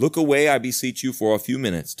 Look away, I beseech you, for a few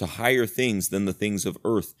minutes to higher things than the things of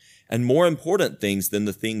earth, and more important things than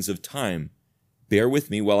the things of time. Bear with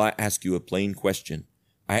me while I ask you a plain question.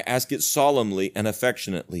 I ask it solemnly and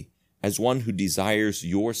affectionately, as one who desires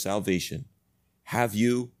your salvation. Have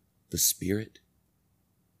you the Spirit?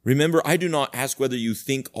 Remember, I do not ask whether you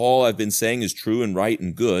think all I've been saying is true and right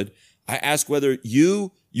and good. I ask whether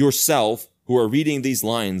you yourself, who are reading these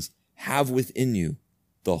lines, have within you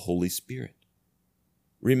the Holy Spirit.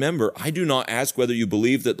 Remember, I do not ask whether you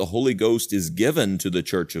believe that the Holy Ghost is given to the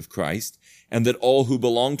Church of Christ, and that all who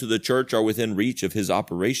belong to the church are within reach of his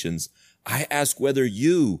operations, I ask whether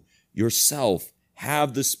you yourself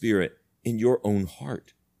have the Spirit in your own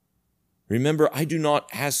heart. Remember, I do not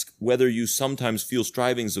ask whether you sometimes feel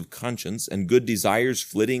strivings of conscience and good desires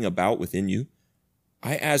flitting about within you.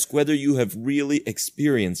 I ask whether you have really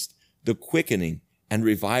experienced the quickening and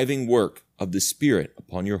reviving work of the Spirit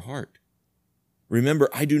upon your heart. Remember,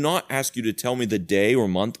 I do not ask you to tell me the day or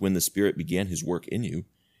month when the Spirit began his work in you.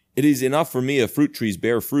 It is enough for me if fruit trees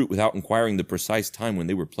bear fruit without inquiring the precise time when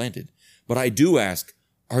they were planted. But I do ask,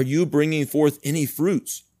 are you bringing forth any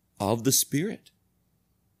fruits of the Spirit?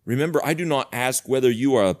 Remember, I do not ask whether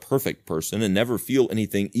you are a perfect person and never feel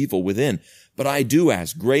anything evil within, but I do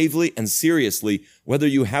ask gravely and seriously whether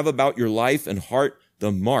you have about your life and heart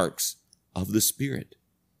the marks of the Spirit.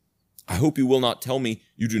 I hope you will not tell me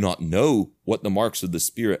you do not know what the marks of the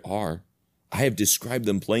Spirit are. I have described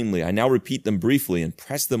them plainly. I now repeat them briefly and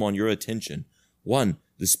press them on your attention. 1,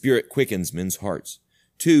 the Spirit quickens men's hearts.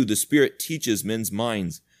 2, the Spirit teaches men's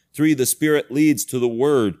minds. 3, the Spirit leads to the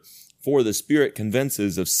Word. 4, the Spirit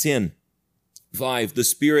convinces of sin. 5, the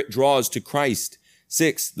Spirit draws to Christ.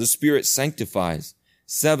 6, the Spirit sanctifies.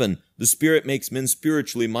 7, the Spirit makes men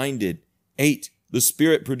spiritually minded. 8, the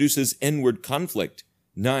Spirit produces inward conflict.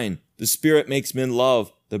 9, the Spirit makes men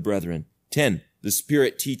love the brethren. 10, the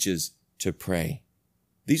Spirit teaches to pray.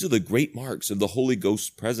 These are the great marks of the Holy Ghost's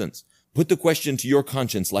presence. Put the question to your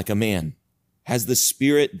conscience like a man. Has the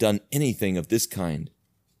Spirit done anything of this kind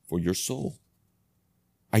for your soul?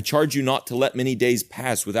 I charge you not to let many days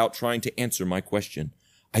pass without trying to answer my question.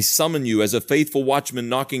 I summon you as a faithful watchman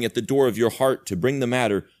knocking at the door of your heart to bring the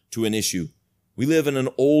matter to an issue. We live in an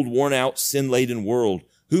old, worn-out, sin-laden world.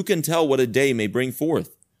 Who can tell what a day may bring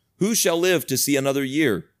forth? Who shall live to see another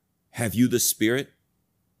year? Have you the Spirit?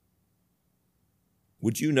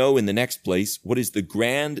 Would you know in the next place what is the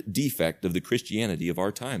grand defect of the Christianity of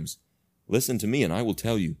our times? Listen to me and I will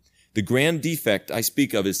tell you. The grand defect I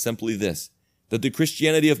speak of is simply this, that the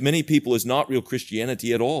Christianity of many people is not real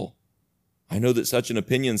Christianity at all. I know that such an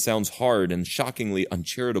opinion sounds hard and shockingly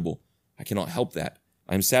uncharitable. I cannot help that.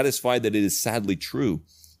 I am satisfied that it is sadly true.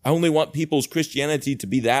 I only want people's Christianity to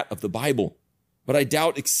be that of the Bible. But I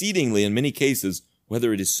doubt exceedingly in many cases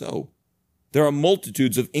whether it is so. There are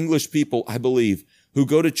multitudes of English people, I believe, who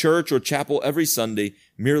go to church or chapel every Sunday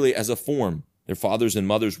merely as a form. Their fathers and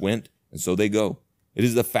mothers went, and so they go. It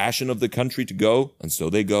is the fashion of the country to go, and so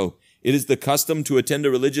they go. It is the custom to attend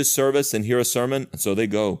a religious service and hear a sermon, and so they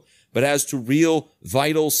go. But as to real,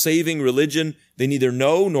 vital, saving religion, they neither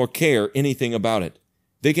know nor care anything about it.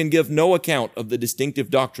 They can give no account of the distinctive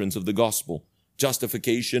doctrines of the gospel.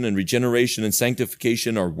 Justification and regeneration and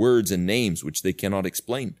sanctification are words and names which they cannot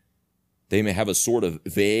explain. They may have a sort of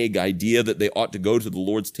vague idea that they ought to go to the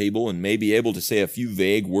Lord's table and may be able to say a few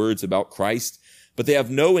vague words about Christ, but they have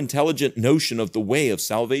no intelligent notion of the way of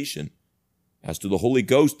salvation. As to the Holy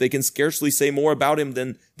Ghost, they can scarcely say more about him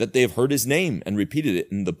than that they have heard his name and repeated it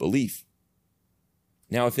in the belief.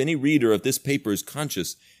 Now, if any reader of this paper is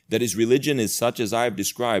conscious that his religion is such as I have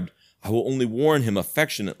described, I will only warn him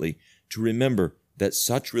affectionately to remember that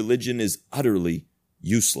such religion is utterly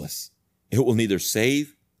useless. It will neither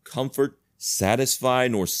save, comfort, satisfy,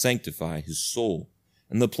 nor sanctify his soul.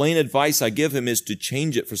 And the plain advice I give him is to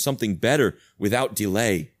change it for something better without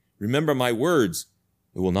delay. Remember my words.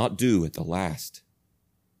 It will not do at the last.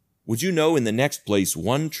 Would you know in the next place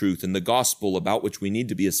one truth in the gospel about which we need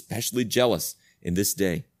to be especially jealous in this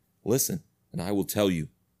day? Listen, and I will tell you.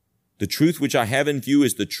 The truth which I have in view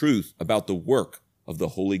is the truth about the work of the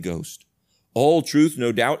Holy Ghost. All truth,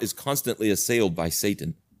 no doubt, is constantly assailed by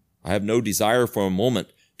Satan. I have no desire for a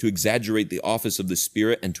moment to exaggerate the office of the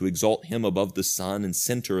Spirit and to exalt him above the Son and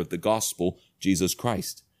center of the gospel, Jesus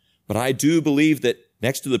Christ. But I do believe that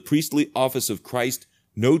next to the priestly office of Christ,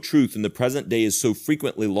 no truth in the present day is so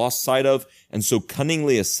frequently lost sight of and so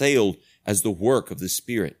cunningly assailed as the work of the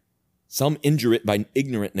Spirit. Some injure it by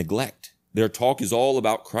ignorant neglect. Their talk is all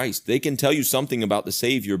about Christ. They can tell you something about the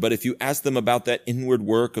Savior, but if you ask them about that inward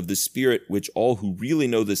work of the Spirit which all who really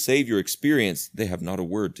know the Savior experience, they have not a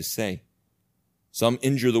word to say. Some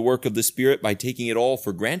injure the work of the Spirit by taking it all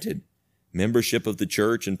for granted. Membership of the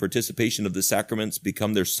church and participation of the sacraments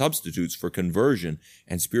become their substitutes for conversion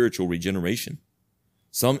and spiritual regeneration.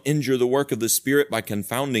 Some injure the work of the Spirit by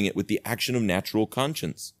confounding it with the action of natural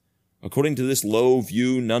conscience. According to this low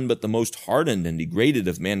view, none but the most hardened and degraded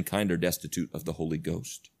of mankind are destitute of the Holy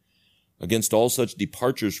Ghost. Against all such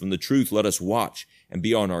departures from the truth, let us watch and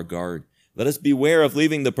be on our guard. Let us beware of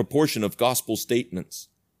leaving the proportion of gospel statements.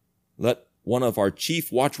 Let one of our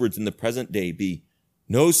chief watchwords in the present day be,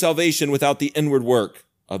 no salvation without the inward work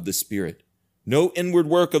of the Spirit. No inward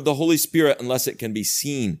work of the Holy Spirit unless it can be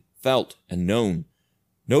seen, felt, and known.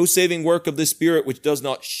 No saving work of the Spirit which does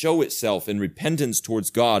not show itself in repentance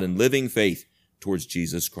towards God and living faith towards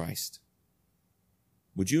Jesus Christ.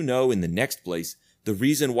 Would you know, in the next place, the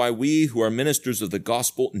reason why we who are ministers of the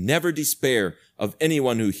gospel never despair of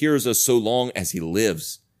anyone who hears us so long as he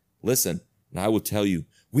lives? Listen, and I will tell you,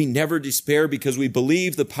 we never despair because we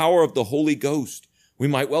believe the power of the Holy Ghost. We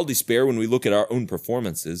might well despair when we look at our own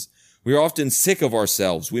performances. We are often sick of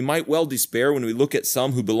ourselves. We might well despair when we look at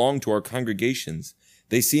some who belong to our congregations.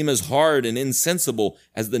 They seem as hard and insensible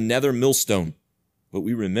as the nether millstone. But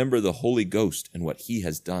we remember the Holy Ghost and what he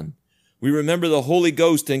has done. We remember the Holy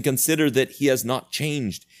Ghost and consider that he has not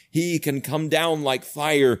changed. He can come down like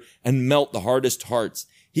fire and melt the hardest hearts.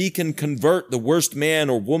 He can convert the worst man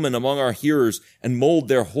or woman among our hearers and mold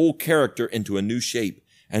their whole character into a new shape.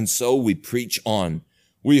 And so we preach on.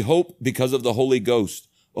 We hope because of the Holy Ghost.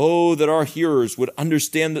 Oh, that our hearers would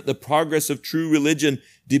understand that the progress of true religion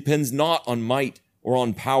depends not on might or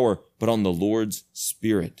on power, but on the Lord's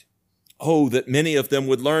Spirit. Oh, that many of them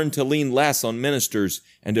would learn to lean less on ministers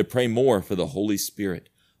and to pray more for the Holy Spirit.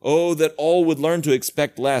 Oh, that all would learn to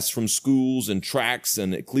expect less from schools and tracts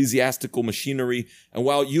and ecclesiastical machinery, and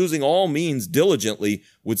while using all means diligently,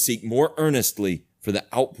 would seek more earnestly for the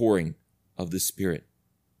outpouring of the Spirit.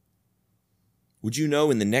 Would you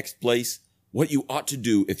know, in the next place, what you ought to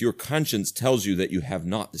do if your conscience tells you that you have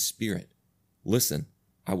not the Spirit? Listen,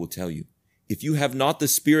 I will tell you. If you have not the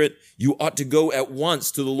Spirit, you ought to go at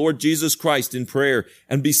once to the Lord Jesus Christ in prayer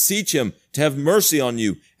and beseech him to have mercy on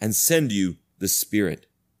you and send you the Spirit.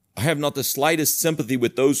 I have not the slightest sympathy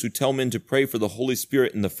with those who tell men to pray for the Holy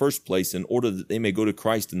Spirit in the first place in order that they may go to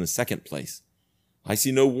Christ in the second place. I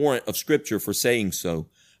see no warrant of Scripture for saying so.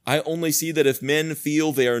 I only see that if men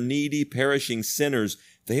feel they are needy, perishing sinners,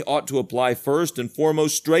 they ought to apply first and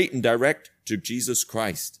foremost straight and direct to Jesus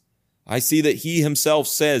Christ. I see that he himself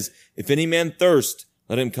says, "If any man thirst,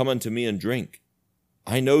 let him come unto me and drink."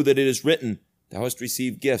 I know that it is written, "Thou hast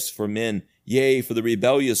received gifts for men, yea, for the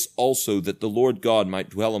rebellious also, that the Lord God might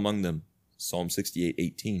dwell among them." Psalm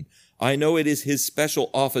 68:18. I know it is his special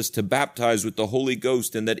office to baptize with the Holy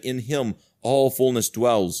Ghost, and that in him all fullness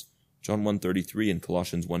dwells. John 1:33 and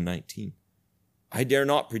Colossians 1:19. I dare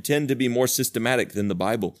not pretend to be more systematic than the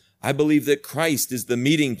Bible. I believe that Christ is the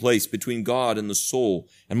meeting place between God and the soul,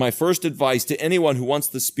 and my first advice to anyone who wants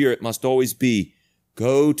the Spirit must always be,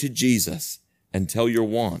 go to Jesus and tell your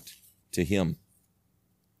want to him.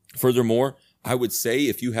 Furthermore, I would say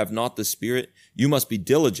if you have not the Spirit, you must be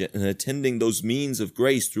diligent in attending those means of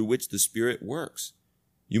grace through which the Spirit works.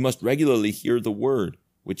 You must regularly hear the Word,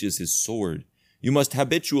 which is his sword. You must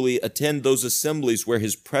habitually attend those assemblies where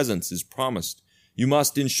his presence is promised. You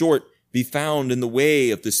must, in short, be found in the way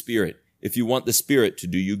of the Spirit if you want the Spirit to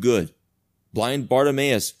do you good. Blind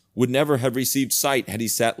Bartimaeus would never have received sight had he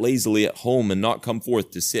sat lazily at home and not come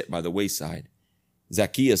forth to sit by the wayside.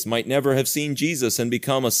 Zacchaeus might never have seen Jesus and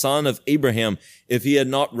become a son of Abraham if he had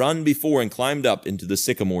not run before and climbed up into the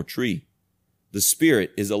sycamore tree. The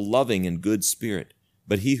Spirit is a loving and good Spirit,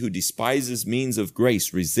 but he who despises means of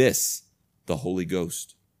grace resists the Holy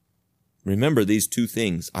Ghost. Remember these two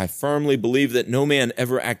things. I firmly believe that no man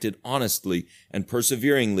ever acted honestly and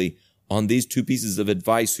perseveringly on these two pieces of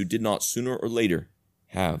advice who did not sooner or later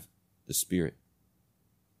have the Spirit.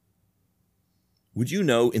 Would you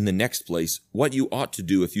know, in the next place, what you ought to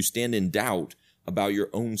do if you stand in doubt about your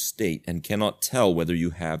own state and cannot tell whether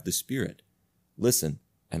you have the Spirit? Listen,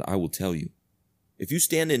 and I will tell you. If you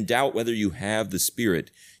stand in doubt whether you have the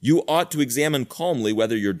Spirit, you ought to examine calmly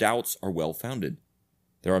whether your doubts are well-founded.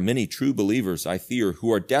 There are many true believers, I fear,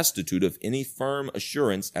 who are destitute of any firm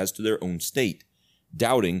assurance as to their own state.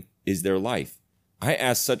 Doubting is their life. I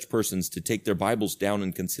ask such persons to take their Bibles down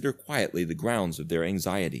and consider quietly the grounds of their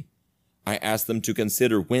anxiety. I ask them to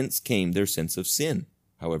consider whence came their sense of sin,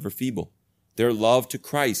 however feeble, their love to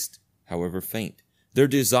Christ, however faint, their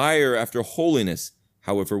desire after holiness,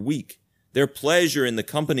 however weak, their pleasure in the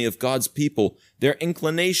company of God's people, their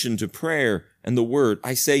inclination to prayer and the Word.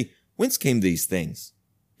 I say, whence came these things?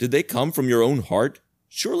 Did they come from your own heart?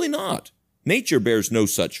 Surely not. Nature bears no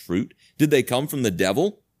such fruit. Did they come from the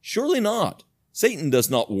devil? Surely not. Satan does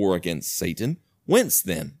not war against Satan. Whence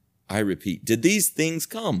then, I repeat, did these things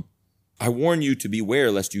come? I warn you to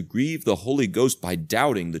beware lest you grieve the Holy Ghost by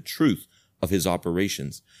doubting the truth of his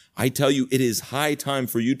operations. I tell you, it is high time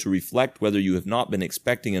for you to reflect whether you have not been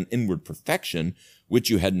expecting an inward perfection, which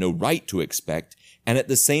you had no right to expect, and at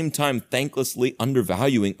the same time thanklessly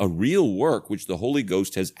undervaluing a real work which the Holy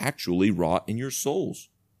Ghost has actually wrought in your souls.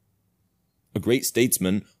 A great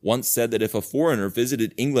statesman once said that if a foreigner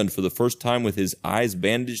visited England for the first time with his eyes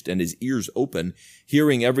bandaged and his ears open,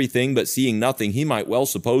 hearing everything but seeing nothing, he might well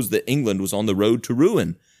suppose that England was on the road to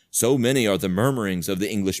ruin. So many are the murmurings of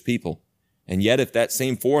the English people. And yet if that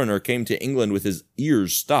same foreigner came to England with his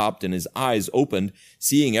ears stopped and his eyes opened,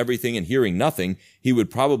 seeing everything and hearing nothing, he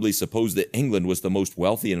would probably suppose that England was the most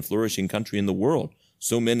wealthy and flourishing country in the world.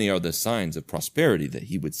 So many are the signs of prosperity that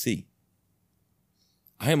he would see.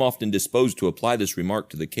 I am often disposed to apply this remark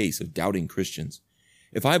to the case of doubting Christians.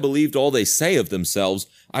 If I believed all they say of themselves,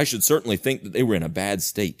 I should certainly think that they were in a bad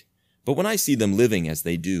state. But when I see them living as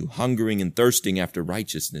they do, hungering and thirsting after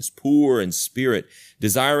righteousness, poor in spirit,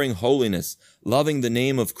 desiring holiness, loving the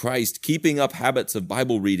name of Christ, keeping up habits of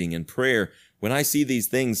Bible reading and prayer, when I see these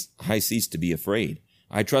things, I cease to be afraid.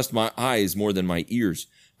 I trust my eyes more than my ears.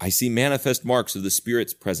 I see manifest marks of the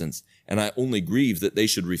Spirit's presence, and I only grieve that they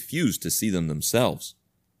should refuse to see them themselves.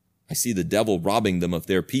 I see the devil robbing them of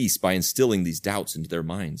their peace by instilling these doubts into their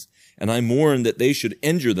minds, and I mourn that they should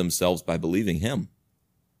injure themselves by believing him.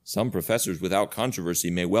 Some professors without controversy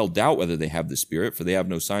may well doubt whether they have the Spirit, for they have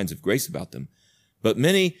no signs of grace about them. But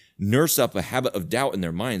many nurse up a habit of doubt in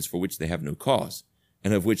their minds for which they have no cause,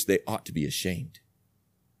 and of which they ought to be ashamed.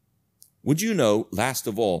 Would you know, last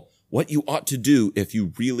of all, what you ought to do if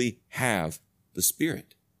you really have the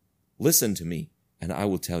Spirit? Listen to me, and I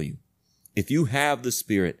will tell you. If you have the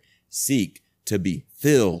Spirit, seek to be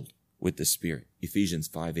filled with the Spirit. Ephesians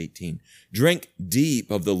 5:18. Drink deep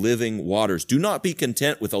of the living waters. Do not be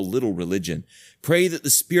content with a little religion. Pray that the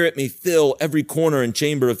Spirit may fill every corner and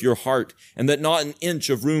chamber of your heart, and that not an inch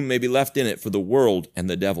of room may be left in it for the world and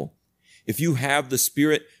the devil. If you have the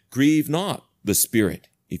Spirit, grieve not the Spirit.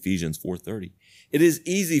 Ephesians 4:30. It is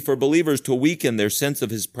easy for believers to weaken their sense of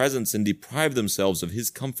his presence and deprive themselves of his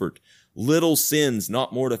comfort. Little sins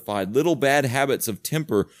not mortified, little bad habits of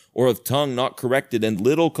temper or of tongue not corrected, and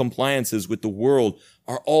little compliances with the world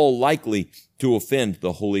are all likely to offend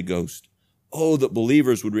the Holy Ghost. Oh, that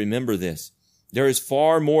believers would remember this. There is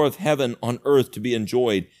far more of heaven on earth to be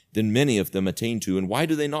enjoyed than many of them attain to. And why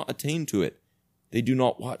do they not attain to it? They do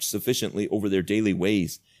not watch sufficiently over their daily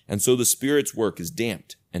ways, and so the Spirit's work is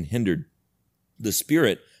damped and hindered. The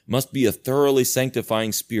Spirit must be a thoroughly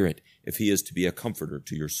sanctifying Spirit if he is to be a comforter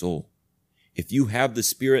to your soul. If you have the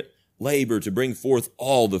Spirit, labor to bring forth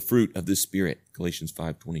all the fruit of the Spirit. Galatians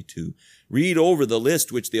 5:22. Read over the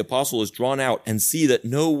list which the apostle has drawn out and see that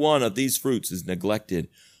no one of these fruits is neglected.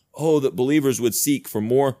 Oh, that believers would seek for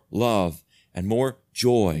more love and more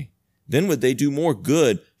joy. Then would they do more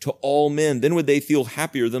good to all men. Then would they feel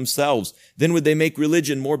happier themselves. Then would they make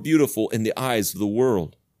religion more beautiful in the eyes of the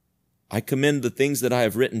world. I commend the things that I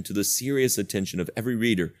have written to the serious attention of every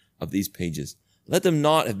reader of these pages. Let them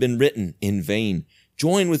not have been written in vain.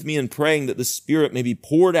 Join with me in praying that the Spirit may be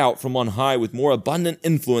poured out from on high with more abundant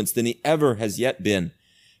influence than he ever has yet been.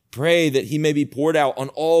 Pray that he may be poured out on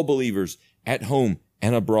all believers at home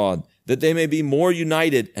and abroad, that they may be more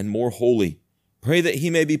united and more holy. Pray that he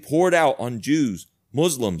may be poured out on Jews,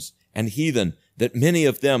 Muslims, and heathen, that many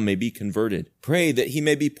of them may be converted. Pray that he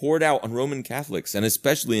may be poured out on Roman Catholics, and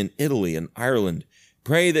especially in Italy and Ireland.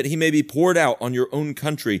 Pray that he may be poured out on your own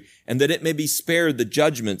country, and that it may be spared the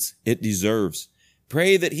judgments it deserves.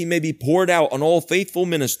 Pray that he may be poured out on all faithful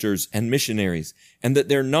ministers and missionaries, and that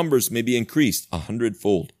their numbers may be increased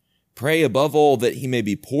 100-fold. Pray above all that he may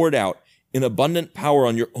be poured out in abundant power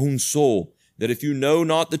on your own soul, that if you know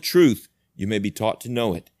not the truth, you may be taught to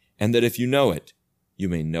know it, and that if you know it, you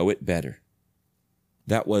may know it better.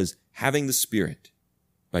 That was Having the Spirit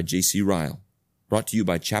by J.C. Ryle, brought to you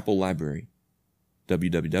by Chapel Library,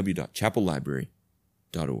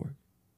 www.chapellibrary.org.